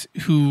trackers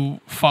who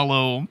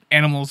follow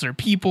animals or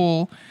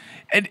people,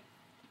 and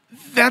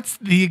that's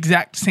the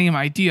exact same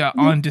idea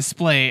on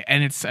display,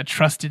 and it's a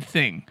trusted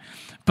thing.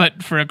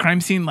 But for a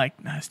crime scene,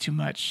 like, no, it's too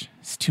much.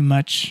 It's too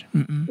much.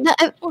 No,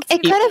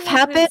 it could have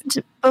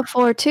happened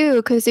before too,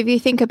 because if you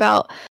think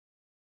about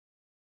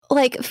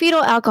like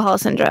fetal alcohol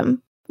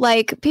syndrome,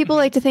 like people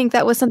like to think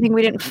that was something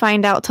we didn't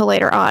find out till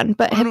later on,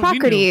 but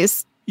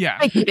Hippocrates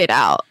figured it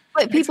out.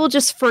 But people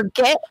just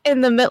forget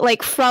in the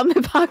like from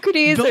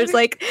Hippocrates. There's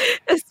like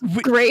this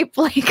grape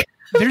like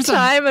there's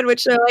time in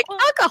which they're like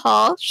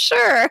alcohol,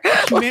 sure.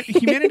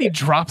 Humanity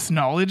drops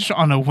knowledge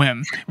on a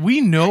whim.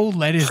 We know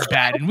lead is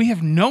bad, and we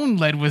have known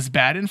lead was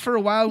bad, and for a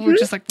while we're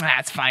just like,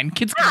 it's fine.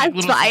 Kids can make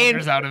little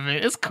soldiers out of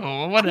it. It's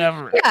cool,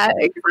 whatever. Yeah,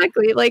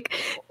 exactly. Like,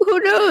 who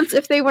knows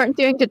if they weren't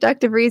doing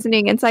deductive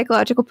reasoning and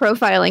psychological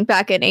profiling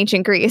back in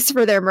ancient Greece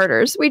for their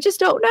murders? We just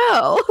don't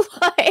know.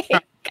 Like,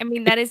 I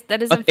mean, that is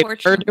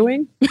unfortunate.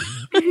 Doing?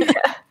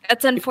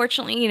 That's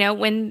unfortunately,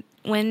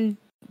 when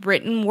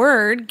written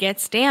word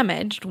gets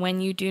damaged,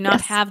 when you do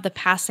not have the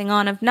passing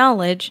on of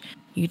knowledge,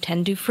 you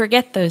tend to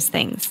forget those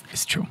things.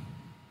 It's true.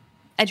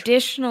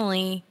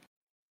 Additionally,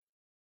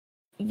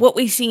 what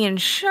we see in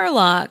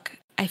Sherlock,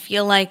 I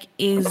feel like,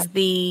 is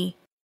the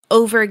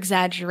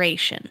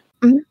over-exaggeration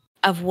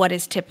of what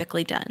is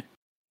typically done.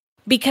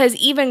 Because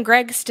even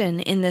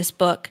Gregston in this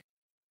book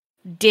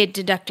did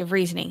deductive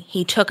reasoning.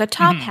 He took a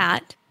top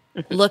hat,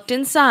 looked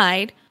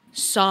inside,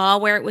 saw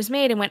where it was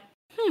made, and went,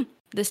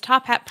 this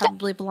top hat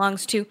probably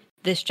belongs to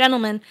this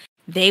gentleman.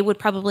 They would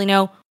probably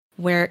know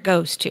where it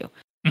goes to.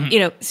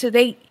 So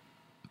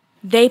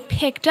they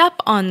picked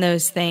up on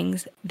those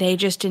things. They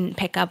just didn't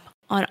pick up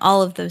on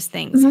all of those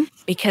things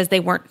because they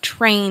weren't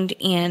trained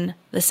in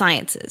the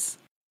sciences.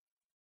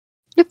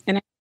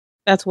 And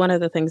that's one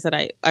of the things that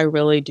I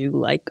really do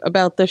like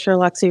about the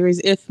Sherlock series,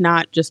 if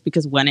not just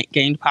because when it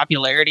gained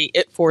popularity,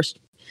 it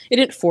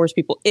didn't force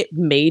people. It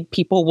made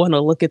people want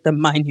to look at the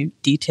minute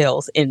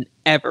details in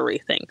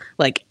everything,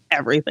 like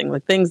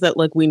things that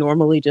like we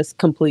normally just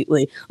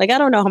completely like. I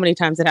don't know how many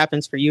times it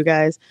happens for you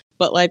guys,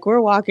 but like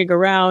we're walking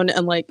around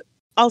and like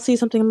I'll see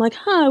something. I'm like,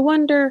 I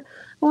wonder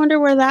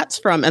where that's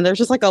from. And there's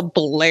just like a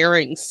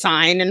blaring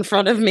sign in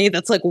front of me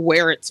that's like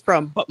where it's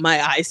from. But my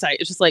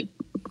eyesight is just like,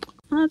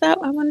 I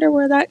wonder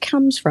where that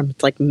comes from.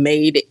 It's like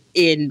made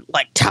in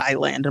like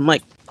Thailand. I'm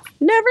like,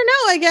 never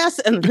know, I guess.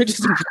 And they're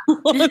just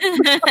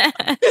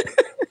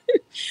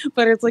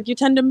but it's like you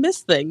tend to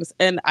miss things.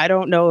 And I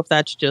don't know if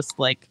that's just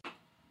like,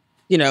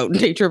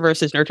 nature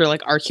versus nurture.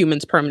 Like, are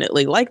humans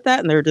permanently like that?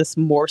 And they're just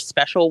more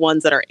special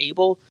ones that are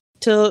able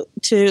to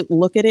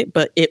look at it,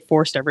 but it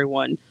forced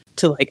everyone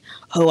to like,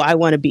 oh, I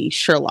want to be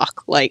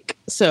Sherlock. Like,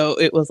 so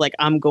it was like,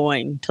 I'm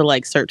going to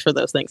like search for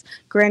those things.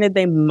 Granted,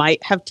 they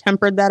might have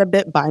tempered that a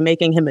bit by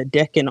making him a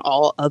dick in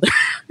all other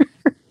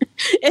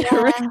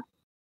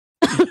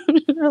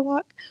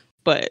Sherlock,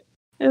 but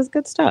it was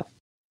good stuff.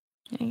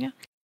 There you go.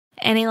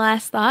 Any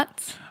last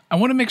thoughts? I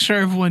want to make sure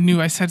everyone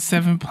knew I said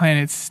 7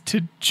 planets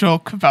to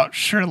joke about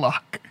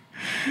Sherlock.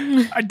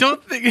 I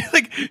don't think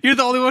like you're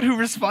the only one who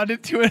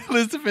responded to it,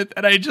 Elizabeth,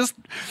 and I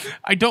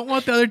don't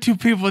want the other 2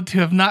 people to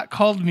have not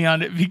called me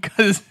on it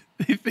because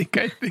they think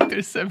I think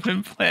there's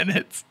 7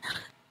 planets.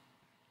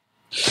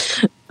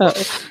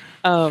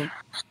 I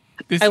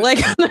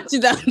like that's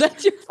your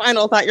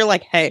final thought. You're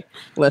like, hey,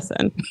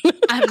 listen,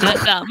 I'm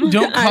not dumb.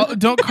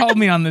 Don't call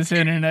me on this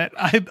internet.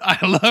 I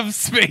love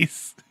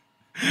space.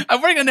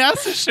 I'm wearing a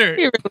NASA shirt.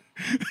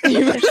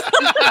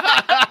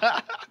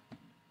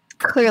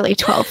 Clearly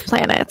 12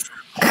 planets.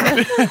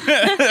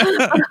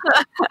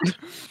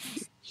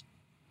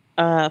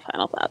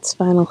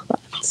 Final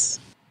thoughts.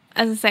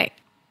 As I say,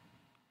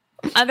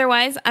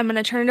 otherwise, I'm going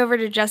to turn it over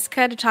to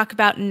Jessica to talk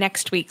about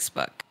next week's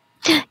book.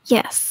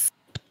 Yes.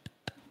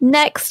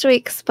 Next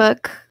week's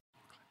book,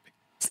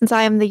 since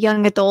I am the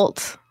young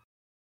adult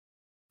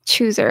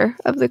chooser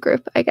of the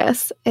group, I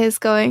guess, is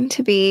going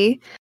to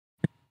be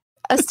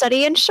A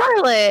Study in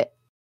Charlotte,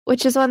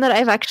 which is one that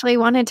I've actually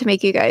wanted to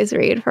make you guys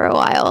read for a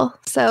while.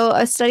 So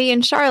A Study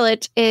in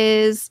Charlotte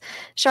is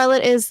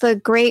the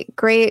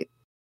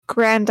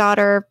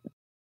great-great-granddaughter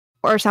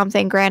or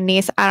something,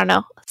 grandniece, I don't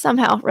know,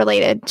 somehow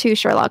related to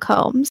Sherlock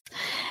Holmes.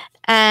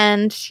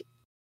 And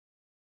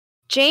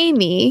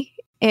Jamie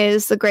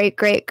is the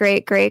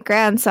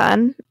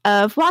great-great-great-great-grandson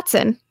of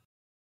Watson,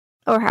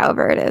 or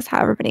however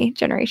many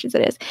generations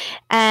it is.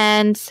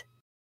 And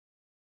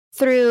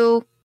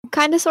through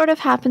kind of sort of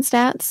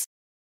happenstance,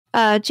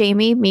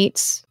 Jamie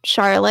meets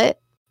Charlotte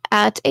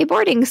at a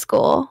boarding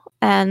school,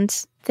 and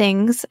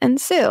things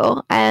ensue.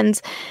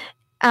 And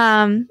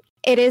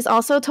it is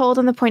also told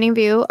in the point of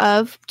view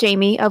of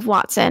Jamie of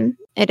Watson.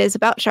 It is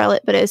about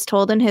Charlotte, but it is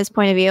told in his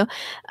point of view.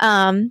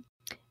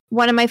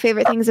 One of my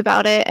favorite things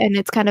about it, and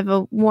it's kind of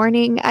a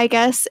warning, I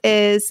guess,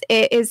 is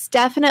it is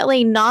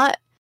definitely not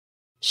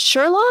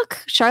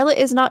Sherlock. Charlotte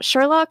is not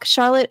Sherlock.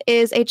 Charlotte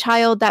is a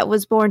child that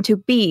was born to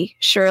be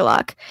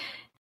Sherlock.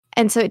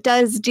 And so it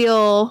does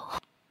deal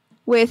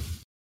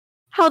with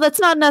how that's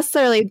not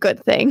necessarily a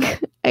good thing,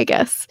 I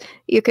guess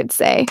you could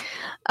say,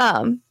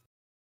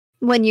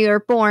 when you're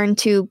born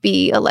to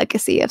be a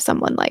legacy of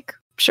someone like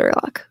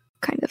Sherlock,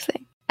 kind of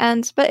thing.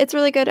 But it's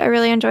really good. I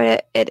really enjoyed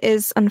it. It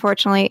is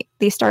unfortunately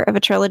the start of a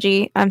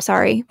trilogy. I'm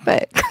sorry,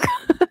 but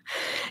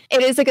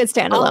it is a good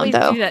standalone, always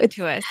though. Do that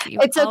to us.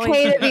 It's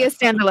okay to be a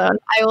standalone.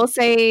 I will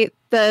say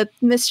the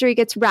mystery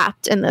gets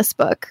wrapped in this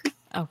book.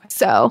 Okay.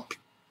 So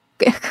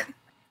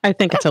I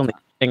think it's only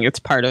it's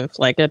part of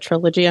like a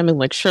trilogy. I mean,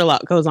 like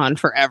Sherlock goes on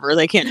forever.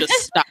 They can't just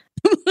stop.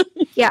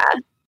 Yeah.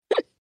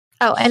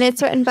 Oh, and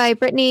it's written by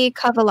Brittany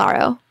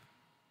Cavallaro.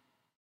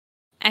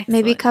 Excellent.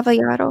 Maybe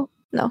Cavallaro.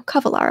 No,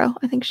 Cavallaro.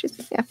 I think she's,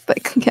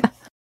 but yeah.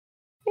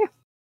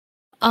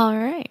 All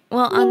right.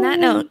 Well, on that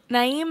note,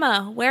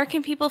 Naima, where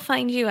can people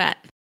find you at?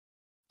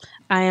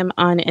 I am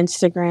on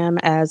Instagram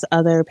as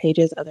Other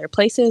Pages, Other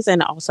Places,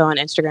 and also on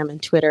Instagram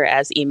and Twitter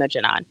as Ema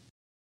Janan.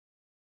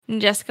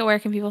 And Jessica, where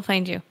can people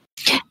find you?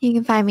 You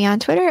can find me on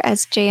Twitter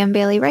as JM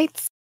Bailey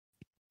Writes.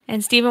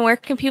 And Stephen, where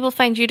can people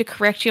find you to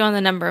correct you on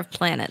the number of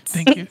planets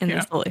Thank you. in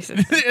the solar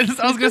system? I was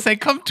going to say,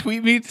 come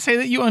tweet me to say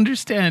that you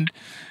understand.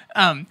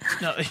 No,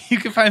 you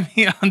can find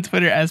me on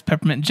Twitter as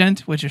Peppermint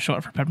Gent, which is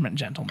short for Peppermint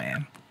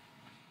Gentleman.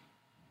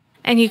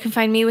 And you can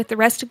find me with the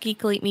rest of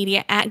Geek Elite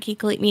Media at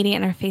Geek Elite Media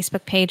and our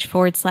Facebook page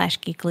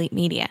 /Geek Elite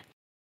Media.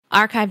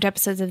 Archived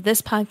episodes of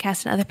this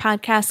podcast and other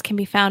podcasts can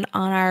be found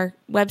on our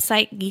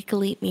website,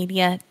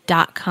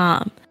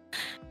 geekelitemedia.com.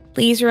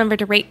 Please remember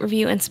to rate,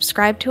 review, and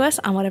subscribe to us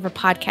on whatever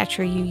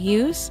podcatcher you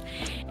use.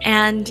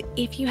 And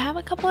if you have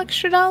a couple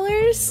extra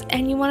dollars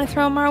and you want to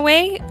throw them our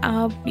way,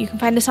 you can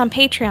find us on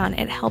Patreon.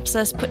 It helps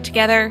us put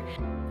together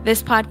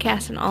this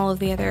podcast and all of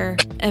the other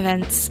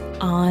events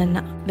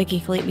on the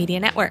Geek Elite Media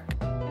Network.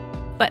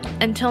 But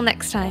until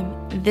next time,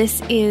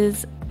 this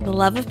is The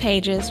Love of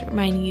Pages,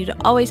 reminding you to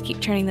always keep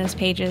turning those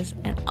pages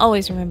and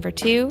always remember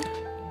to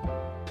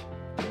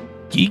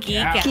Geek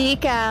out.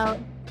 Geek out.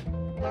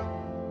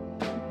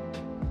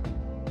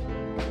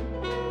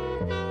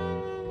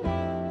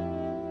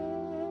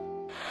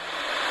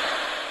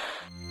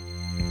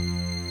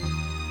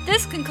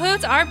 This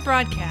concludes our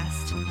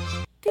broadcast.